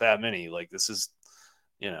 Not that many. Like this is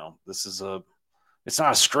it's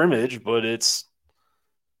not a scrimmage, but it's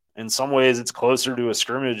in some ways it's closer to a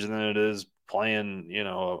scrimmage than it is playing,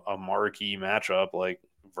 a marquee matchup like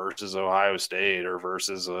versus Ohio State or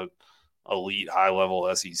versus a elite high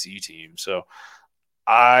level SEC team. So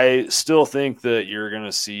I still think that you're going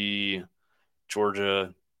to see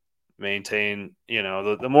Georgia maintain,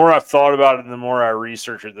 the more I've thought about it and the more I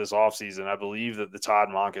research it this offseason, I believe that the Todd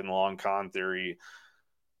Monken long con theory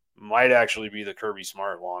might actually be the Kirby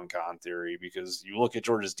Smart long con theory, because you look at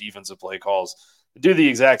Georgia's defensive play calls, they do the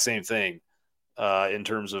exact same thing in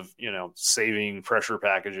terms of, saving pressure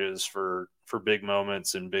packages for big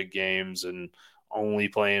moments and big games and only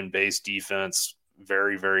playing base defense,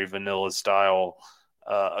 very, very vanilla style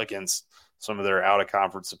against some of their out of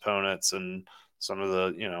conference opponents and some of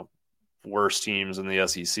the, worst teams in the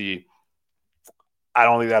SEC. I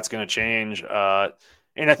don't think that's going to change.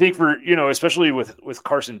 And I think for, especially with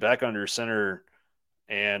Carson Beck under center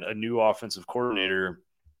and a new offensive coordinator,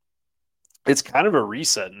 it's kind of a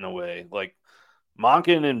reset in a way. Like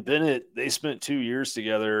Monken and Bennett, they spent 2 years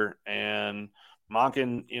together, and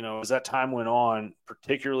Monken, as that time went on,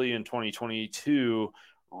 particularly in 2022,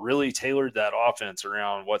 really tailored that offense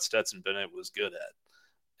around what Stetson Bennett was good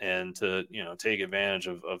at and to, take advantage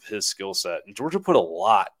of his skill set. And Georgia put a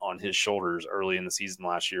lot on his shoulders early in the season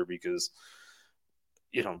last year because,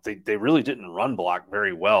 they really didn't run block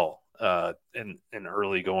very well in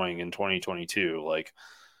early going in 2022. Like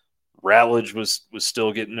Ratledge was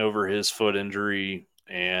still getting over his foot injury,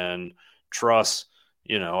 and Truss,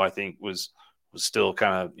 I think was still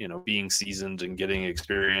kind of, being seasoned and getting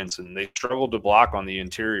experience, and they struggled to block on the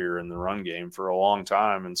interior in the run game for a long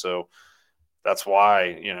time. And so that's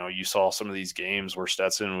why, you saw some of these games where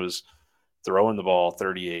Stetson was throwing the ball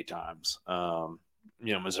 38 times.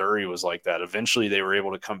 Missouri was like that. Eventually they were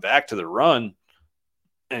able to come back to the run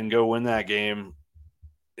and go win that game,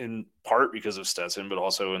 in part because of Stetson, but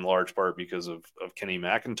also in large part because of Kenny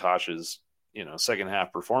McIntosh's, second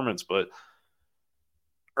half performance. But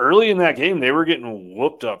early in that game, they were getting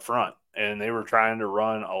whooped up front, and they were trying to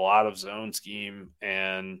run a lot of zone scheme,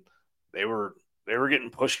 and they were getting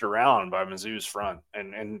pushed around by Mizzou's front.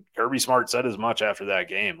 And Kirby Smart said as much after that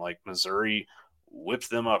game. Like Missouri whipped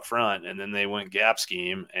them up front, and then they went gap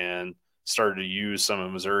scheme and started to use some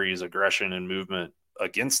of Missouri's aggression and movement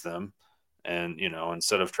against them. And,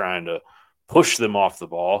 instead of trying to push them off the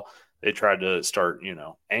ball, they tried to start,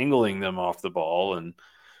 angling them off the ball and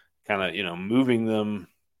kind of, moving them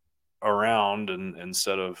around, and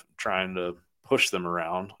instead of trying to push them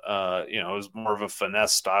around. It was more of a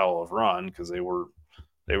finesse style of run because they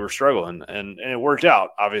were struggling, and it worked out.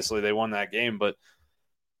 Obviously they won that game, but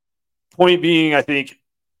point being, I think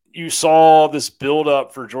you saw this build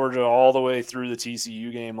up for Georgia all the way through the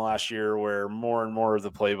TCU game last year, where more and more of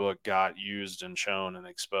the playbook got used and shown and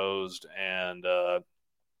exposed. And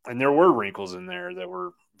there were wrinkles in there that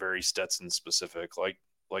were very Stetson specific, like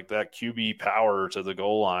that QB power to the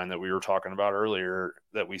goal line that we were talking about earlier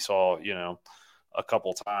that we saw, a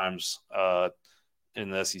couple times in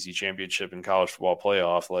the SEC championship and college football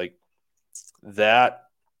playoff. Like that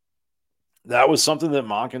was something that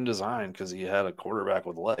Monken designed because he had a quarterback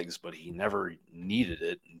with legs, but he never needed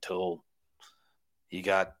it until he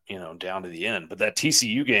got, down to the end. But that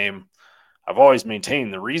TCU game, I've always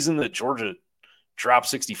maintained the reason that Georgia dropped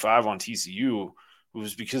 65 on TCU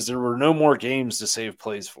was because there were no more games to save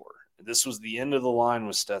plays for. This was the end of the line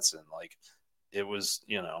with Stetson. Like it was,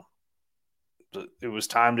 it was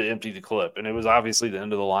time to empty the clip, and it was obviously the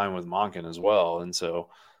end of the line with Monken as well. And so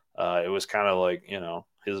it was kind of like,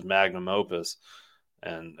 his magnum opus,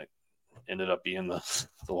 and it ended up being the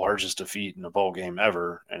largest defeat in a bowl game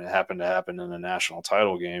ever. And it happened to happen in a national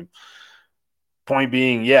title game. Point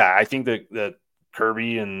being, yeah, I think that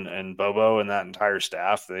Kirby and Bobo and that entire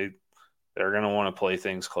staff, they're going to want to play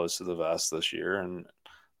things close to the vest this year. And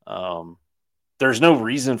there's no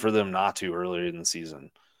reason for them not to earlier in the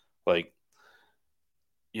season. Like,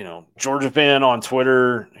 Georgia fan on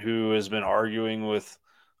Twitter who has been arguing with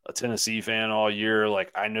a Tennessee fan all year,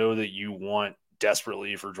 like, I know that you want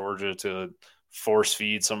desperately for Georgia to force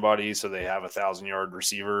feed somebody so they have 1,000-yard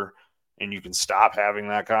receiver and you can stop having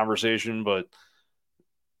that conversation, but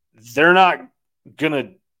they're not going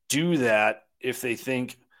to do that if they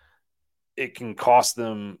think it can cost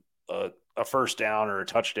them a first down or a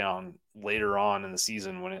touchdown later on in the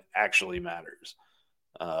season when it actually matters.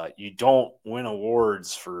 You don't win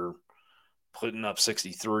awards for putting up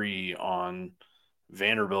 63 on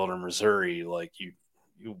Vanderbilt or Missouri. Like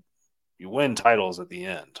you win titles at the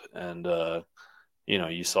end. And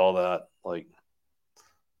you saw that, like,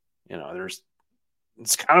 there's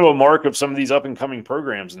it's kind of a mark of some of these up and coming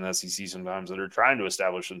programs in the SEC sometimes that are trying to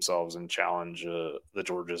establish themselves and challenge the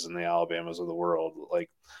Georgias and the Alabamas of the world. Like,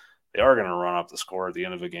 they are going to run up the score at the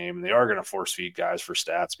end of a game, and they are going to force feed guys for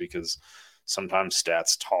stats because sometimes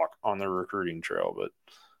stats talk on their recruiting trail. But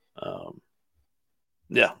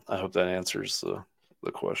yeah, I hope that answers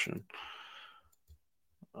the question.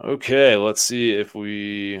 Okay, let's see if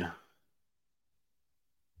we.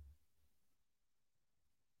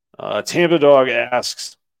 Tampa Dog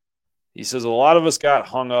asks, he says, a lot of us got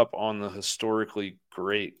hung up on the historically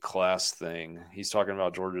great class thing. He's talking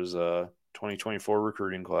about Georgia's 2024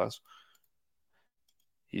 recruiting class.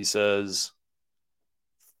 He says,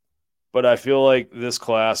 but I feel like this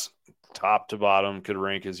class, top to bottom, could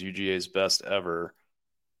rank as UGA's best ever,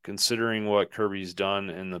 considering what Kirby's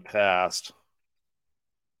done in the past.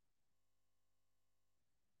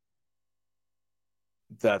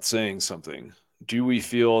 That's saying something. Do we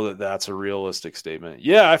feel that that's a realistic statement?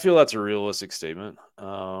 Yeah, I feel that's a realistic statement.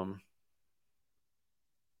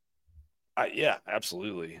 Yeah,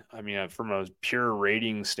 absolutely. I mean, from a pure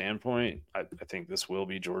rating standpoint, I think this will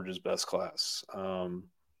be Georgia's best class.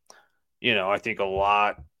 I think a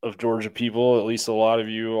lot of Georgia people, at least a lot of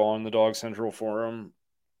you on the DawgsCentral forum,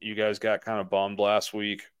 you guys got kind of bummed last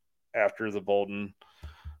week after the Bolden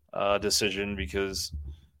decision, because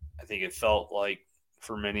I think it felt like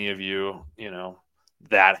for many of you,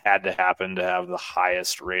 that had to happen to have the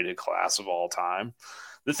highest rated class of all time.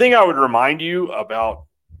 The thing I would remind you about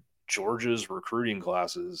Georgia's recruiting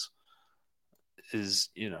classes is,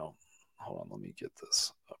 hold on, let me get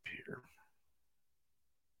this up here.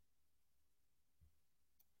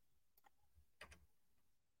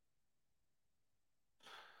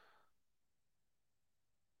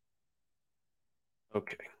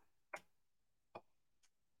 Okay.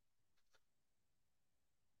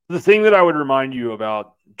 The thing that I would remind you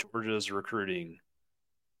about Georgia's recruiting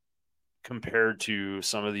compared to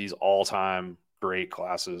some of these all-time great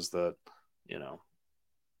classes that,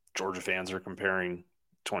 Georgia fans are comparing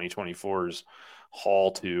 2024's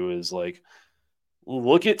haul to is, like,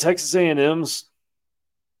 look at Texas A&M's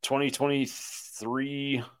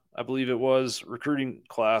 2023, I believe it was, recruiting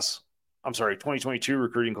class. I'm sorry, 2022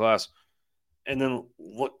 recruiting class. And then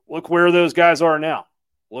look where those guys are now.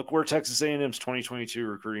 Look where Texas A&M's 2022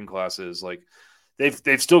 recruiting class is. Like,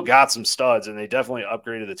 they've still got some studs, and they definitely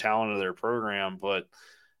upgraded the talent of their program, but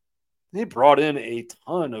they brought in a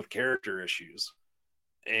ton of character issues,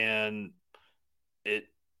 and it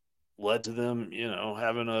led to them,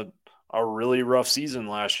 having a really rough season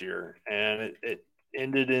last year, and it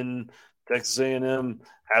ended in Texas A&M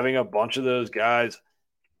having a bunch of those guys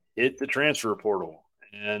hit the transfer portal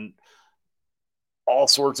and all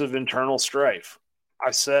sorts of internal strife.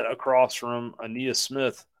 I sat across from Aeneas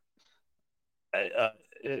Smith at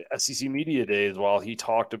SEC Media Days while he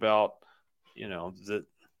talked about,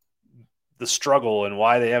 the struggle and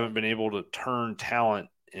why they haven't been able to turn talent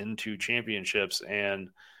into championships. And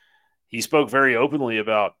he spoke very openly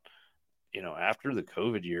about, after the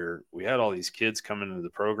COVID year, we had all these kids coming into the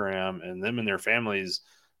program, and them and their families,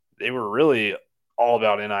 they were really all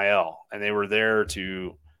about NIL, and they were there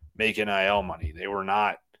to make NIL money. They were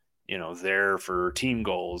not, there for team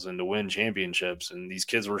goals and to win championships. And these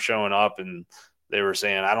kids were showing up and they were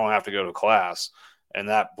saying, I don't have to go to class. And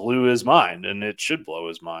that blew his mind, and it should blow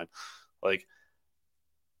his mind. Like,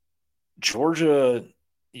 Georgia,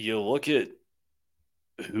 you look at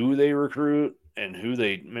who they recruit and who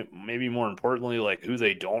they, maybe more importantly, like, who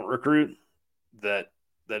they don't recruit that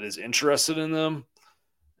is interested in them.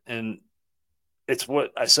 And it's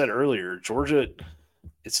what I said earlier. Georgia,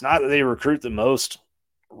 it's not that they recruit the most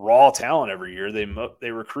raw talent every year. They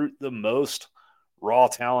recruit the most raw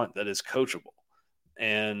talent that is coachable.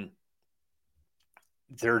 And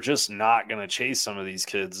they're just not going to chase some of these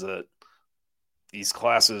kids that these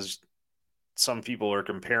classes, some people are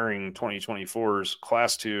comparing 2024's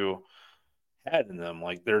class to, had in them.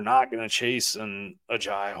 Like, they're not going to chase a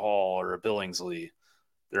Jai Hall or a Billingsley.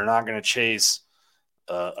 They're not going to chase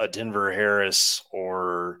a Denver Harris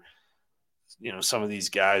or, some of these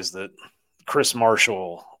guys that Chris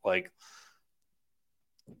Marshall. Like,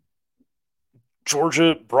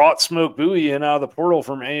 Georgia brought Smoke Bowie in out of the portal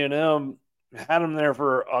from A&M, had him there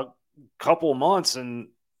for a couple months, and,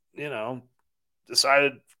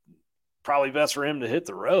 decided probably best for him to hit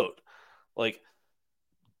the road. Like,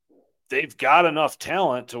 they've got enough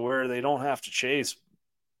talent to where they don't have to chase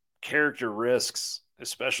character risks,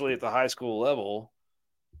 especially at the high school level,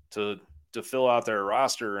 to fill out their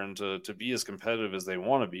roster and to be as competitive as they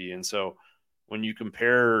want to be. And so when you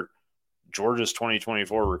compare Georgia's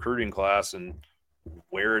 2024 recruiting class and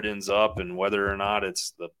where it ends up and whether or not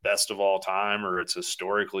it's the best of all time or it's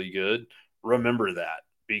historically good, remember that,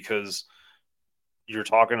 because you're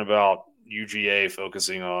talking about UGA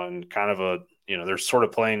focusing on kind of a, they're sort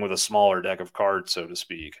of playing with a smaller deck of cards, so to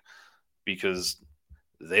speak, because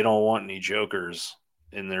they don't want any jokers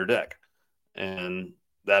in their deck. And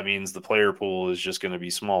that means the player pool is just going to be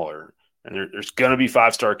smaller. And there's going to be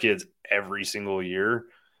 5-star kids every single year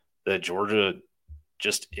that Georgia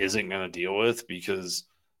just isn't going to deal with, because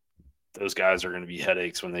those guys are going to be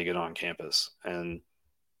headaches when they get on campus. And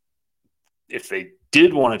if they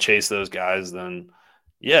did want to chase those guys, then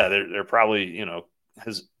yeah, they're probably,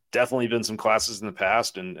 has definitely been some classes in the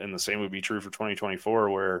past, and the same would be true for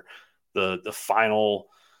 2024, where the final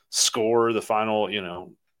score, the final,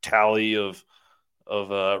 tally of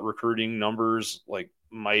recruiting numbers like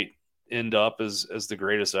might end up as the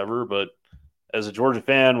greatest ever. But as a Georgia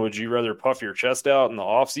fan, would you rather puff your chest out in the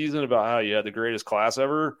offseason about how you had the greatest class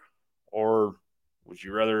ever, or would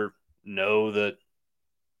you rather know that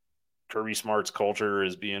Kirby Smart's culture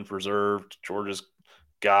is being preserved, Georgia's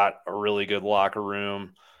got a really good locker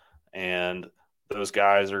room, and those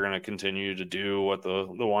guys are going to continue to do what the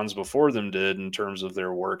ones before them did in terms of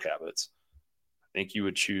their work habits? I think you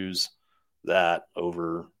would choose that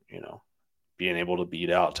over, being able to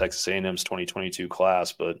beat out Texas A&M's 2022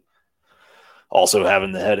 class, but also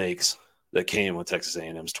having the headaches that came with Texas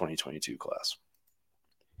A&M's 2022 class.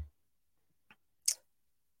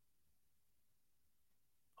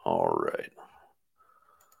 All right.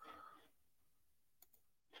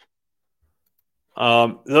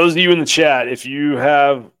 Those of you in the chat, if you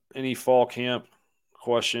have any fall camp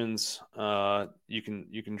questions, you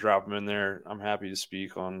can drop them in there. I'm happy to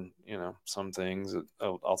speak on, some things.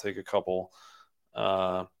 I'll take a couple.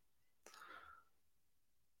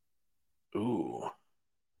 Ooh.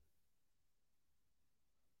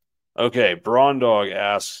 Okay, Braun Dog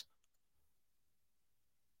asks,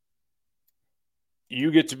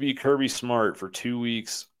 you get to be Kirby Smart for 2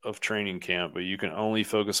 weeks of training camp, but you can only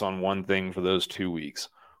focus on one thing for those 2 weeks.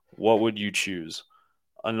 What would you choose?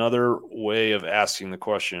 Another way of asking the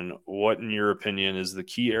question, what in your opinion is the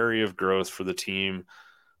key area of growth for the team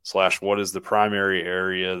 / what is the primary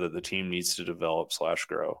area that the team needs to develop /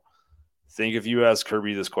 grow? Think if you ask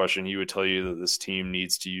Kirby this question, he would tell you that this team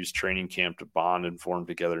needs to use training camp to bond and form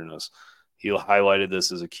togetherness. He highlighted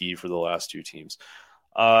this as a key for the last 2 teams.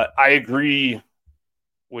 I agree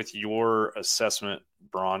with your assessment,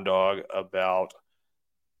 Braun Dog, about,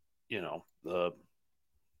 the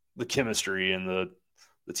chemistry and the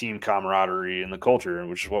team camaraderie and the culture,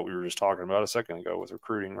 which is what we were just talking about a second ago with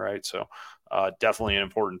recruiting, right? So definitely an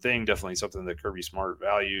important thing, definitely something that Kirby Smart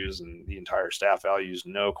values and the entire staff values,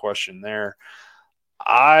 no question there.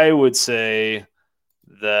 I would say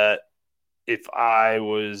that if I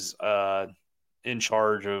was in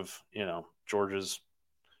charge of, Georgia's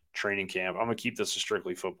training camp, I'm going to keep this to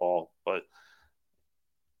strictly football, but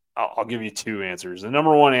I'll give you 2 answers. The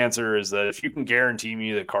number one answer is that if you can guarantee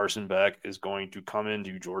me that Carson Beck is going to come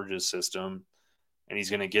into Georgia's system and he's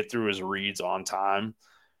going to get through his reads on time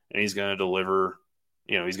and he's going to deliver,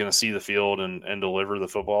 he's going to see the field and deliver the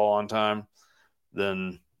football on time,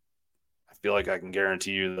 then I feel like I can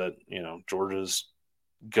guarantee you that, Georgia's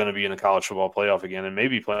going to be in the college football playoff again and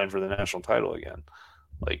maybe playing for the national title again.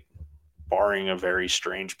 Like, barring a very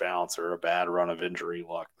strange bounce or a bad run of injury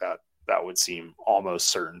luck, that would seem almost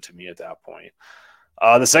certain to me at that point.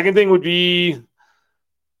 The second thing would be,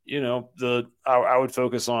 I would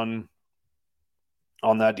focus on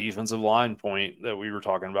that defensive line point that we were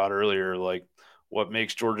talking about earlier. Like, what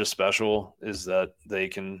makes Georgia special is that they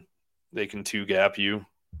can 2-gap you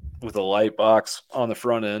with a light box on the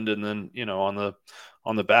front end, and then on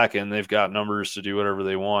the back end they've got numbers to do whatever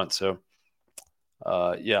they want. So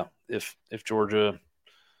if Georgia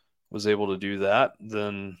was able to do that,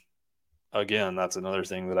 then again, that's another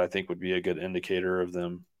thing that I think would be a good indicator of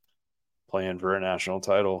them playing for a national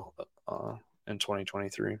title in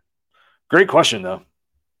 2023. Great question, though.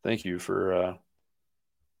 Thank you for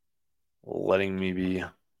letting me be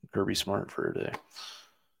Kirby Smart for a day.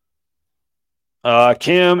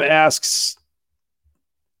 Cam asks,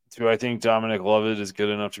 do I think Dominic Lovett is good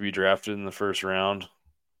enough to be drafted in the first round?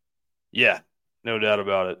 Yeah, no doubt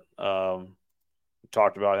about it. We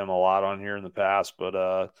talked about him a lot on here in the past,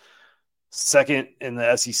 but second in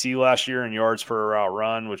the SEC last year in yards per route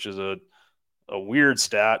run, which is a weird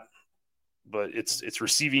stat, but it's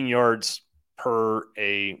receiving yards per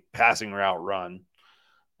a passing route run.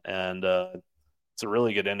 And it's a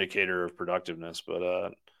really good indicator of productiveness.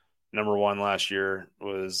 But number one last year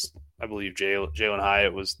was, I believe, Jalen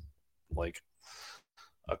Hyatt was like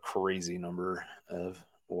a crazy number of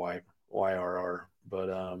YRR,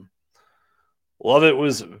 but Lovett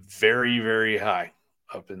was very, very high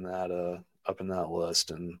up in that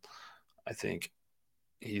list, and I think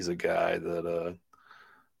he's a guy that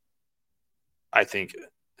I think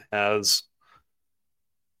has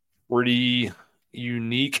pretty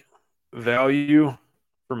unique value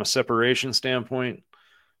from a separation standpoint.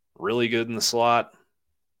 Really good in the slot.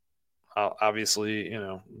 Obviously,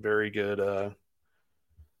 very good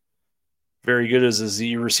as a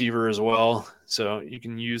Z receiver as well. So you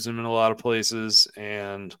can use him in a lot of places,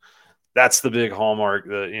 and that's the big hallmark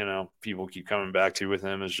that people keep coming back to with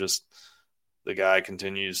him is just the guy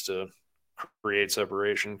continues to create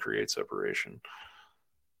separation.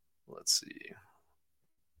 Let's see.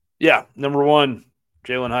 Yeah, number one,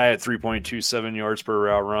 Jalen Hyatt, 3.27 yards per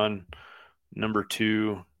route run. Number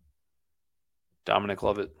two, Dominic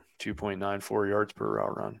Lovett, 2.94 yards per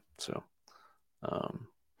route run. So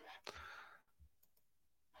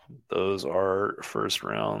those are first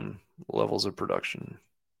round levels of production.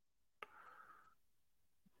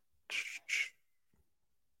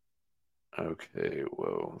 Okay,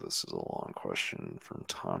 whoa, this is a long question from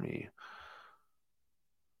Tommy.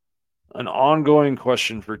 An ongoing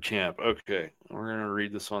question for camp. Okay, we're going to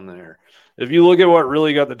read this one there. If you look at what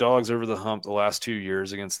really got the Dogs over the hump the last 2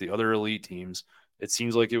 years against the other elite teams, it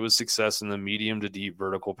seems like it was success in the medium to deep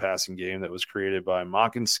vertical passing game that was created by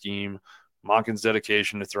Monken's scheme, Monken's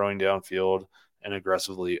dedication to throwing downfield and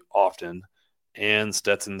aggressively often, and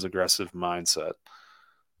Stetson's aggressive mindset.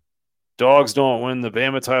 Dogs don't win the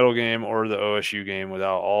Bama title game or the OSU game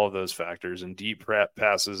without all of those factors, and deep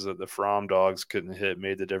passes that the Fromm Dogs couldn't hit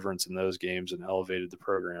made the difference in those games and elevated the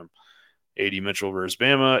program. A.D. Mitchell versus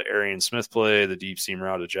Bama, Arian Smith play, the deep seam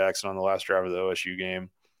route to Jackson on the last drive of the OSU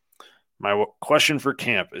game. My question for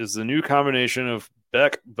camp is the new combination of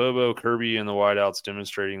Beck, Bobo, Kirby, and the wideouts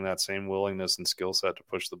demonstrating that same willingness and skill set to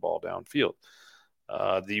push the ball downfield.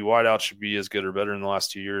 The wideout should be as good or better in the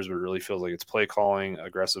last 2 years, but it really feels like it's play calling,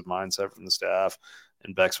 aggressive mindset from the staff,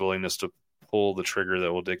 and Beck's willingness to pull the trigger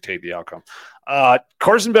that will dictate the outcome.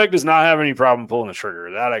 Carson Beck does not have any problem pulling the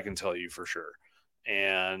trigger. That I can tell you for sure.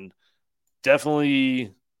 And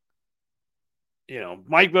definitely,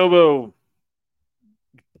 Mike Bobo,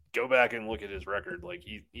 go back and look at his record. Like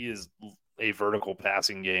he is a vertical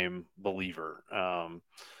passing game believer.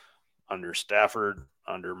 Under Stafford,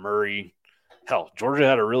 under Murray. Hell, Georgia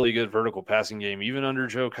had a really good vertical passing game, even under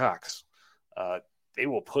Joe Cox. They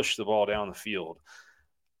will push the ball down the field.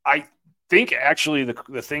 I think actually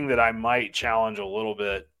the thing that I might challenge a little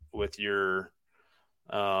bit with your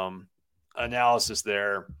analysis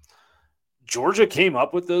there, Georgia came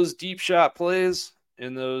up with those deep shot plays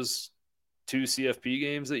in those 2 CFP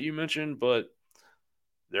games that you mentioned, but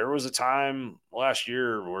there was a time last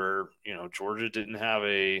year where, Georgia didn't have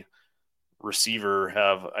a receiver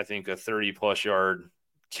have, I think, a 30-plus yard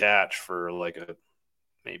catch for like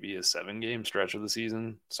maybe a 7-game stretch of the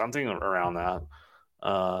season, something around that.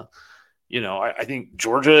 I think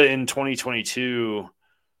Georgia in 2022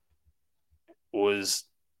 was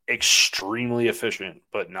extremely efficient,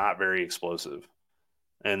 but not very explosive.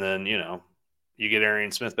 And then, you get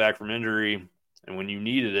Arian Smith back from injury, and when you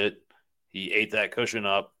needed it, he ate that cushion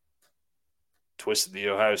up, twisted the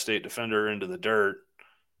Ohio State defender into the dirt,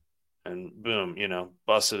 and boom,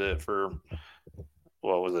 busted it for,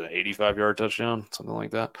 what was it, an 85-yard touchdown, something like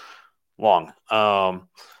that. Long.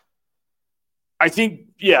 I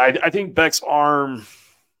think Beck's arm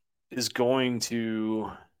is going to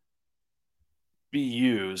be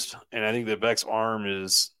used, and I think that Beck's arm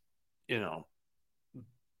is,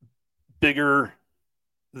 bigger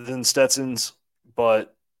than Stetson's,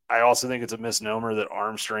 but I also think it's a misnomer that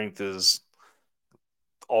arm strength is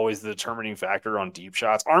always the determining factor on deep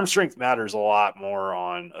shots. Arm strength matters a lot more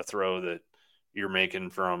on a throw that you're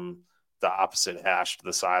making from the opposite hash to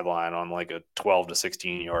the sideline on like a 12 to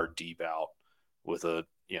 16 yard deep out with a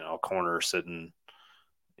corner sitting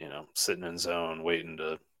in zone waiting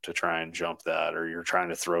to try and jump that, or you're trying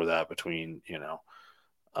to throw that between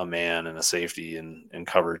a man and a safety and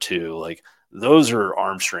cover 2. Like those are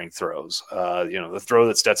arm strength throws. The throw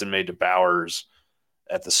that Stetson made to Bowers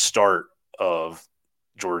at the start of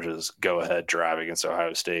Georgia's go-ahead drive against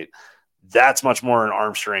Ohio State, that's much more an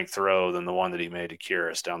arm strength throw than the one that he made to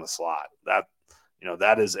Kyrus down the slot.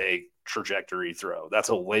 That is a trajectory throw. That's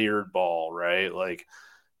a layered ball, right? Like,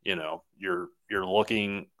 you're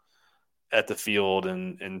looking at the field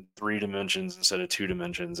in 3 dimensions instead of 2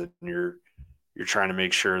 dimensions, and you're trying to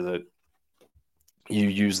make sure that you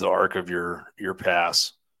use the arc of your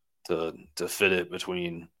pass to fit it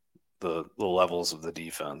between the levels of the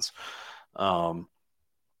defense.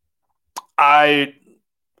 I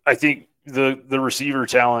I think the receiver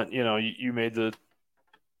talent, you made the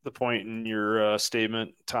point in your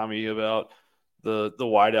statement, Tommy, about the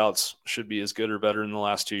wideouts should be as good or better in the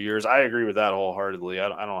last 2 years. I agree with that wholeheartedly.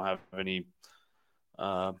 I don't have any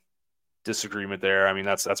uh, disagreement there. I mean,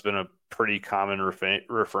 that's been a pretty common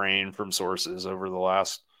refrain from sources over the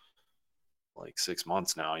last like 6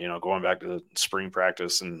 months now. Going back to spring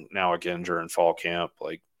practice and now again during fall camp,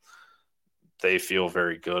 like they feel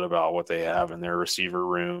very good about what they have in their receiver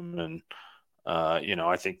room. And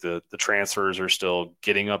I think the transfers are still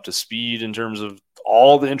getting up to speed in terms of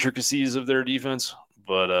all the intricacies of their defense,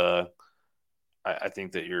 but I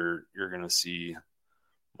think that you're going to see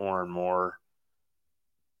more and more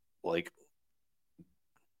like,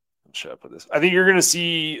 how should I put this? I think you're going to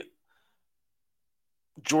see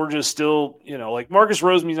Georgia still, like Marcus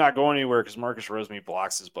Roseme's not going anywhere because Marcus Roseme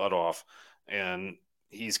blocks his butt off, and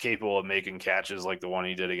he's capable of making catches like the one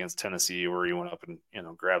he did against Tennessee, where he went up and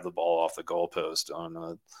grabbed the ball off the goalpost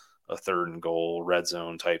on a third and goal red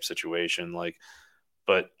zone type situation. Like,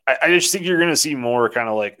 but I just think you're going to see more kind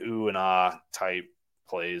of like ooh and ah type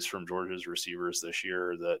plays from Georgia's receivers this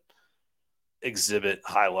year that exhibit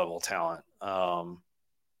high level talent.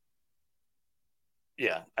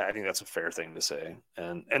 Yeah, I think that's a fair thing to say.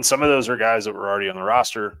 And some of those are guys that were already on the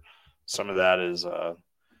roster. Some of that is the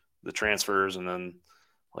transfers, and then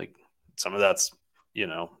like some of that's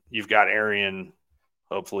you've got Arian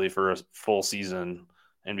hopefully for a full season,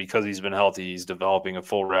 and because he's been healthy, he's developing a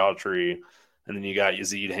full route tree, and then you got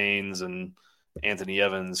Yazid Haynes and Anthony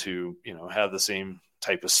Evans who have the same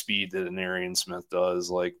type of speed that an Arian Smith does.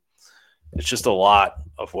 Like it's just a lot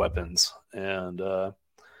of weapons, and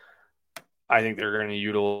I think they're going to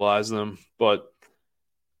utilize them. But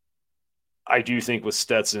I do think with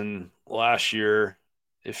Stetson last year,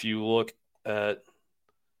 if you look at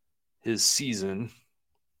his season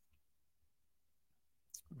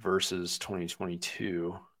versus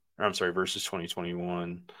 2022, or I'm sorry, versus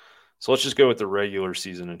 2021. So let's just go with the regular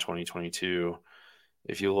season in 2022.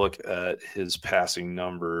 If you look at his passing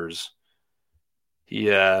numbers, he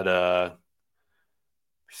had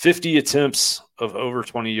 50 attempts of over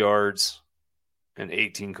 20 yards and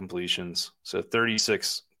 18 completions. So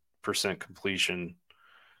 36% completion,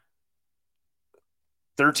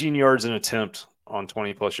 13 yards an attempt on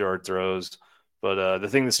 20 plus yard throws. But the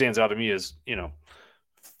thing that stands out to me is,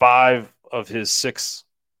 5 of his 6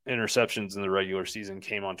 interceptions in the regular season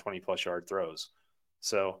came on 20 plus yard throws.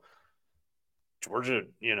 So Georgia,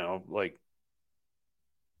 like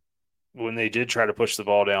when they did try to push the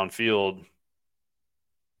ball downfield,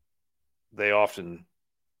 they often,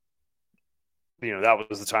 that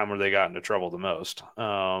was the time where they got into trouble the most,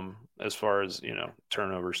 as far as,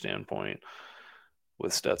 turnover standpoint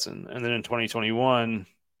with Stetson. And then in 2021,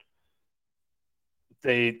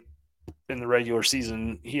 in the regular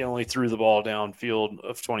season, he only threw the ball downfield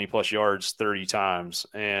of 20 plus yards 30 times.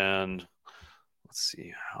 And let's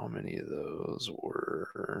see how many of those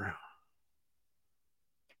were.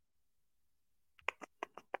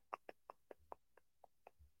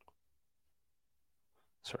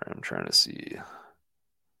 Sorry, I'm trying to see.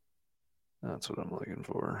 That's what I'm looking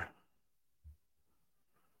for.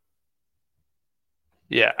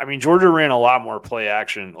 Yeah, I mean, Georgia ran a lot more play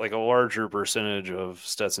action, like a larger percentage of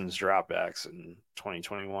Stetson's dropbacks in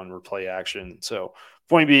 2021 were play action. So,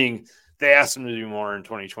 point being, they asked him to do more in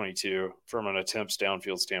 2022 from an attempts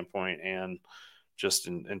downfield standpoint, and just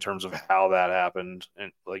in terms of how that happened,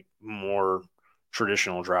 and like more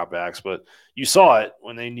traditional dropbacks. But you saw it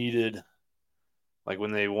when they needed, like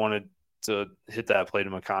when they wanted to hit that play to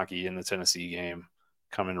McConkey in the Tennessee game,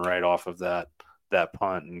 coming right off of that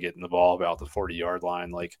punt and getting the ball about the 40-yard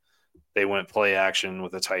line. Like they went play action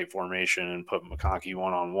with a tight formation and put McConkey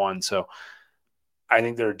one-on-one. So I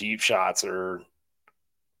think their deep shots are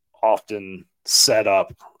often set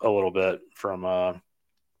up a little bit from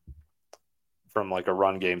like a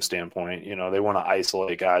run game standpoint. They want to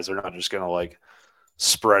isolate guys. They're not just going to like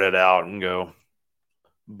spread it out and go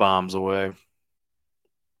bombs away.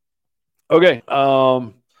 Okay.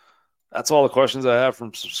 That's all the questions I have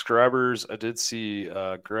from subscribers. I did see,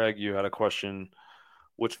 Greg, you had a question.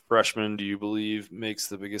 Which freshman do you believe makes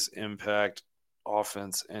the biggest impact,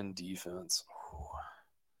 offense and defense?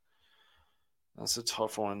 That's a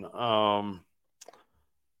tough one. I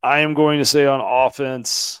am going to say on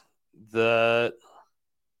offense that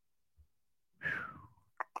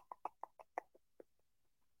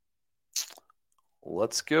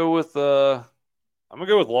let's go with I'm gonna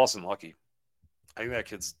go with Lawson Lucky. I think that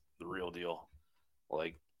kid's the real deal.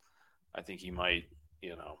 Like, I think he might,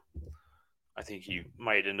 I think he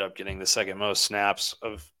might end up getting the second most snaps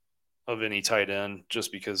of any tight end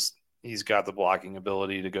just because he's got the blocking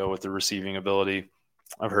ability to go with the receiving ability.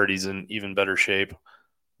 I've heard he's in even better shape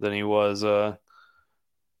than he was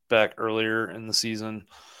back earlier in the season.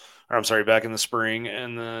 Or I'm sorry, back in the spring.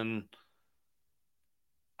 And then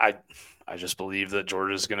I just believe that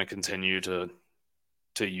Georgia's going to continue to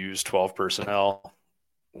use 12 personnel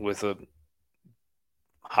with a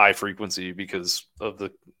high frequency because of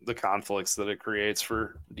the conflicts that it creates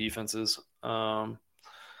for defenses.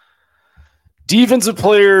 Defensive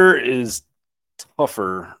player is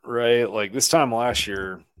tougher, right? Like this time last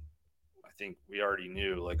year, I think we already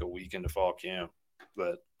knew like a week into fall camp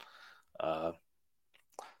that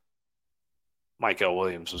Michael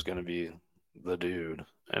Williams was going to be the dude.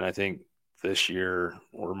 And I think this year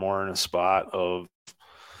we're more in a spot of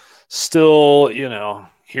still,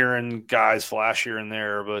 hearing guys flash here and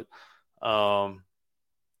there, but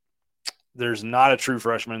there's not a true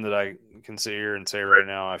freshman that I can sit here and say right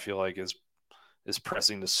now I feel like is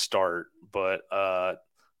pressing to start. But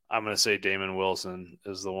I'm going to say Damon Wilson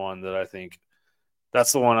is the one that I think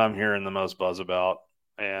that's the one I'm hearing the most buzz about.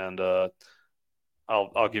 And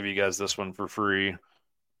I'll give you guys this one for free.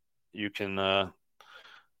 You can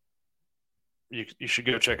you should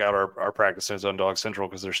go check out our practice notes on DawgsCentral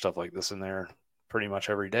because there's stuff like this in there pretty much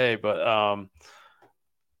every day. But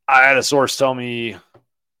I had a source tell me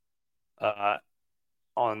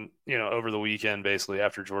on over the weekend, basically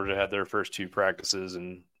after Georgia had their first two practices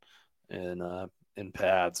in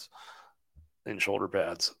pads, in shoulder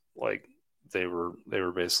pads, like they were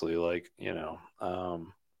basically like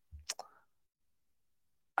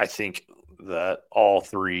I think that all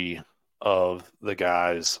three of the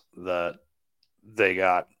guys that they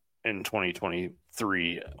got in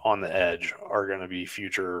 2023 on the edge are going to be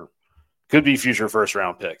could be future first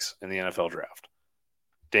round picks in the NFL draft.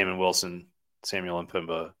 Damon Wilson, Samuel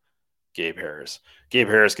Mpemba, Gabe Harris. Gabe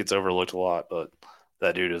Harris gets overlooked a lot, but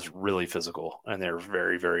that dude is really physical, and they're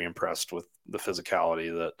very, very impressed with the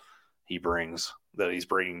physicality that he's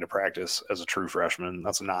bringing to practice as a true freshman.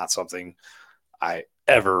 That's not something I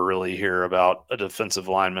ever really hear about a defensive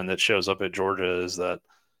lineman that shows up at Georgia, is that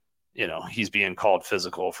he's being called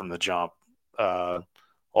physical from the jump. A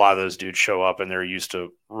lot of those dudes show up and they're used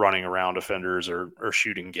to running around defenders or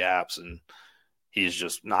shooting gaps, and he's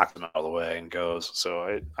just knocked them out of the way and goes.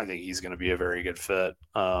 So I think he's going to be a very good fit.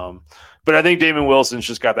 But I think Damon Wilson's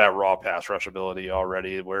just got that raw pass rush ability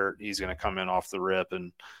already, where he's going to come in off the rip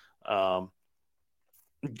and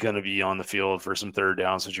going to be on the field for some third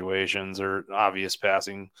down situations or obvious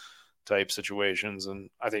passing type situations.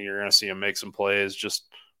 And I think you're going to see him make some plays. Just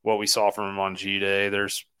what we saw from him on G-Day,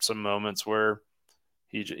 there's some moments where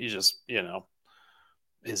he just,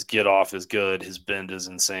 his get off is good. His bend is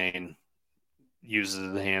insane.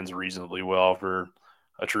 Uses the hands reasonably well for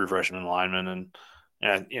a true freshman lineman.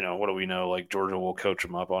 And what do we know? Like Georgia will coach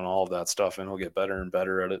him up on all of that stuff and he'll get better and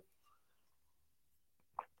better at it.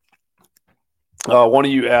 One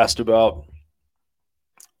of you asked about,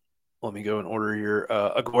 let me go in order here,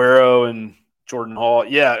 Aguero and Jordan Hall.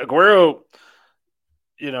 Yeah, Aguero,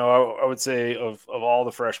 I would say of all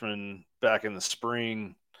the freshmen back in the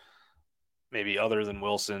spring, maybe other than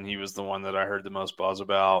Wilson, he was the one that I heard the most buzz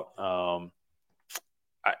about. I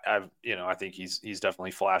think he's definitely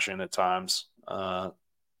flashing at times right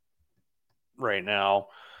now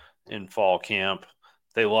in fall camp.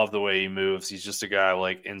 They love the way he moves. He's just a guy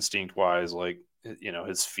like instinct wise, like,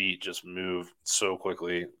 his feet just move so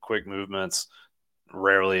quickly, quick movements,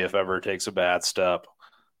 rarely, if ever, takes a bad step.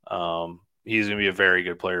 He's going to be a very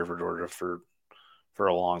good player for Georgia for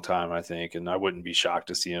a long time, I think. And I wouldn't be shocked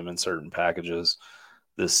to see him in certain packages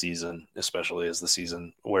this season, especially as the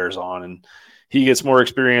season wears on and he gets more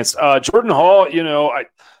experienced. Jordan Hall,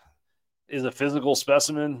 is a physical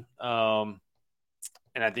specimen. And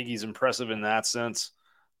I think he's impressive in that sense.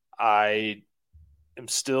 I am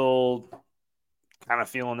still kind of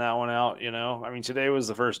feeling that one out, today was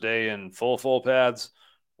the first day in full pads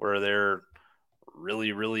where they're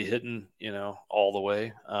really, really hitting, all the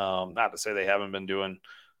way. Not to say they haven't been doing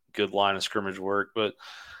good line of scrimmage work, but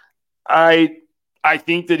I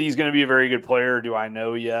think that he's going to be a very good player. Do I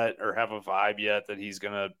know yet or have a vibe yet that he's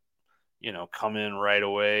going to, come in right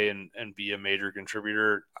away and be a major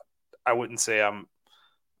contributor? I wouldn't say I'm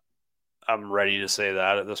ready to say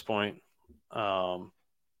that at this point.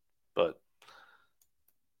 But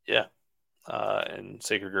yeah. And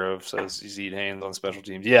Sacred Grove says Zede Haynes on special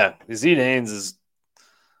teams. Yeah, Zede Haynes is,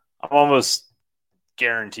 I'm almost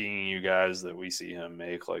guaranteeing you guys that we see him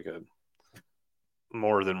make like a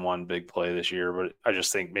more than one big play this year. But I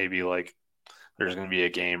just think maybe like there's going to be a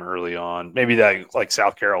game early on, maybe that like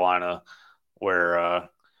South Carolina where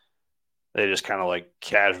they just kind of like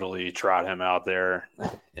casually trot him out there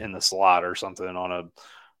in the slot or something on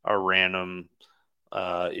a random,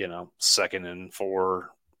 2nd and 4,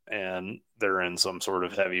 and they're in some sort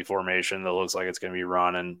of heavy formation that looks like it's going to be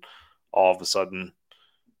run, and all of a sudden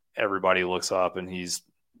everybody looks up and he's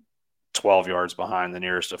 12 yards behind the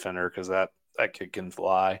nearest defender because that kid can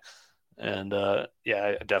fly. And I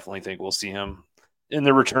definitely think we'll see him in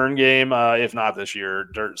the return game, if not this year,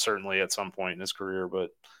 certainly at some point in his career,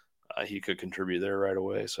 but he could contribute there right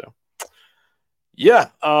away. So,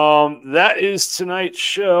 that is tonight's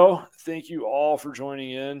show. Thank you all for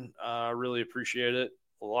joining in. Really appreciate it.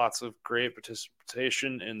 Lots of great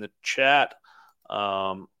participation in the chat.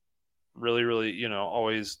 Really, really,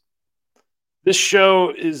 always. This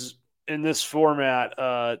show is in this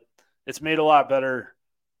format. It's made a lot better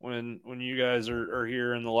when you guys are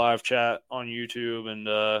here in the live chat on YouTube, and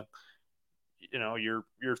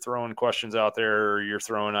you're throwing questions out there, or you're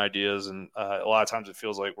throwing ideas, and a lot of times it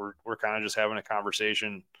feels like we're kind of just having a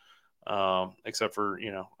conversation, except for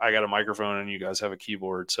I got a microphone and you guys have a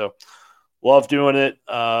keyboard. So love doing it.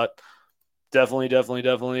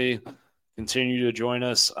 Definitely continue to join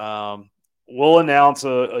us. We'll announce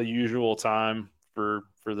a usual time for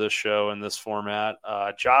this show in this format.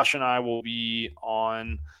 Josh and I will be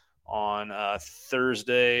on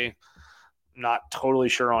Thursday. Not totally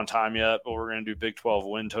sure on time yet, but we're going to do Big 12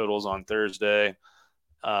 win totals on Thursday.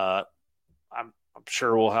 I'm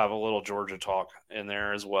sure we'll have a little Georgia talk in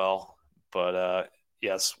there as well. But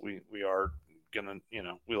yes, we are going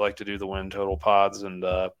to, we like to do the win total pods, and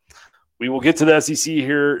we will get to the SEC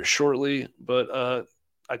here shortly. But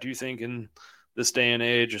I do think in this day and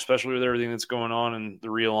age, especially with everything that's going on in the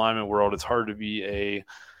realignment world, it's hard to be a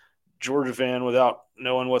Georgia fan without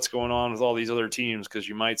knowing what's going on with all these other teams, because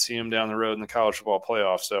you might see them down the road in the college football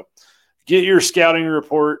playoff. So get your scouting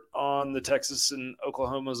report on the Texas and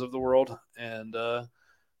Oklahomas of the world, and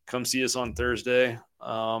come see us on Thursday.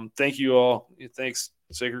 Thank you all. Thanks,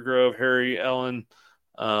 Sacred Grove, Harry, Ellen.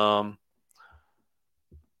 I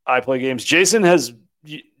Play Games.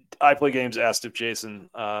 I Play Games asked if Jason,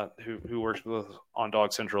 who works with us on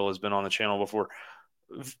DawgsCentral, has been on the channel before.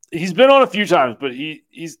 He's been on a few times, but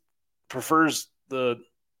he's prefers the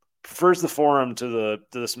forum to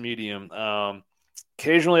this medium.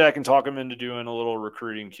 Occasionally I can talk him into doing a little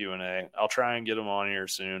recruiting Q&A. I'll try and get him on here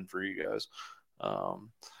soon for you guys.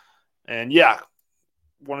 One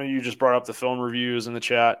of you just brought up the film reviews in the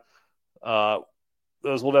chat.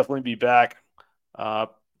 Those will definitely be back.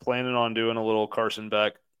 Planning on doing a little Carson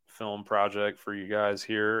Beck film project for you guys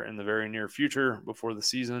here in the very near future before the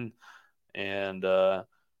season, and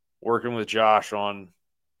working with Josh on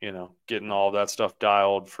getting all that stuff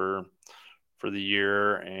dialed for the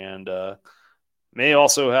year, and may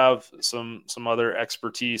also have some other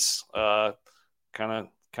expertise kind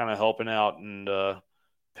of helping out and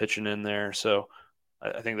pitching in there. So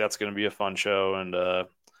I think that's going to be a fun show, and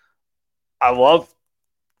I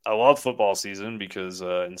love football season because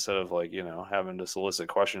instead of having to solicit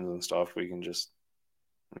questions and stuff, we can just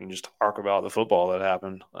talk about the football that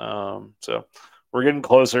happened. So we're getting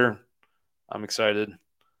closer. I'm excited.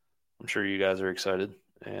 I'm sure you guys are excited,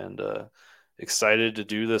 and excited to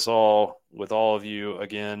do this all with all of you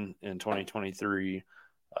again in 2023.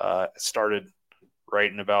 Started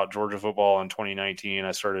writing about Georgia football in 2019.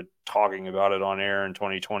 I started talking about it on air in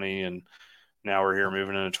 2020, and now we're here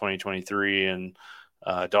moving into 2023, and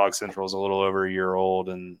DawgsCentral is a little over a year old,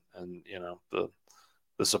 and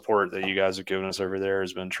the support that you guys have given us over there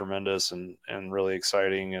has been tremendous and really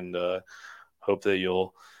exciting, and hope that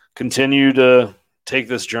you'll continue to take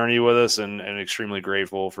this journey with us, and extremely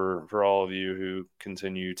grateful for all of you who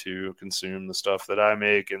continue to consume the stuff that I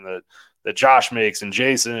make and that Josh makes, and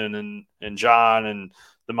Jason and John and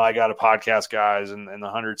the My God a Podcast guys and the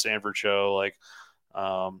 100 Sanford show.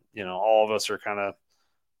 All of us are kind of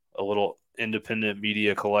a little independent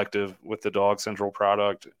media collective with the DawgsCentral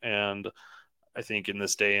product. And I think in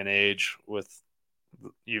this day and age,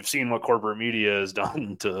 you've seen what corporate media has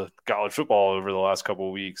done to college football over the last couple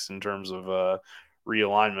of weeks in terms of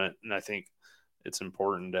realignment. And I think it's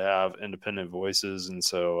important to have independent voices. And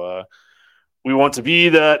so we want to be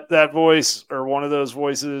that voice, or one of those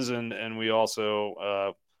voices. And we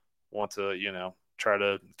also want to, try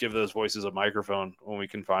to give those voices a microphone when we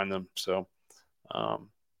can find them. So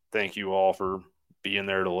thank you all for being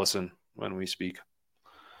there to listen when we speak.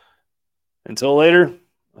 Until later,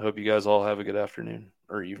 I hope you guys all have a good afternoon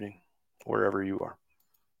or evening, wherever you are.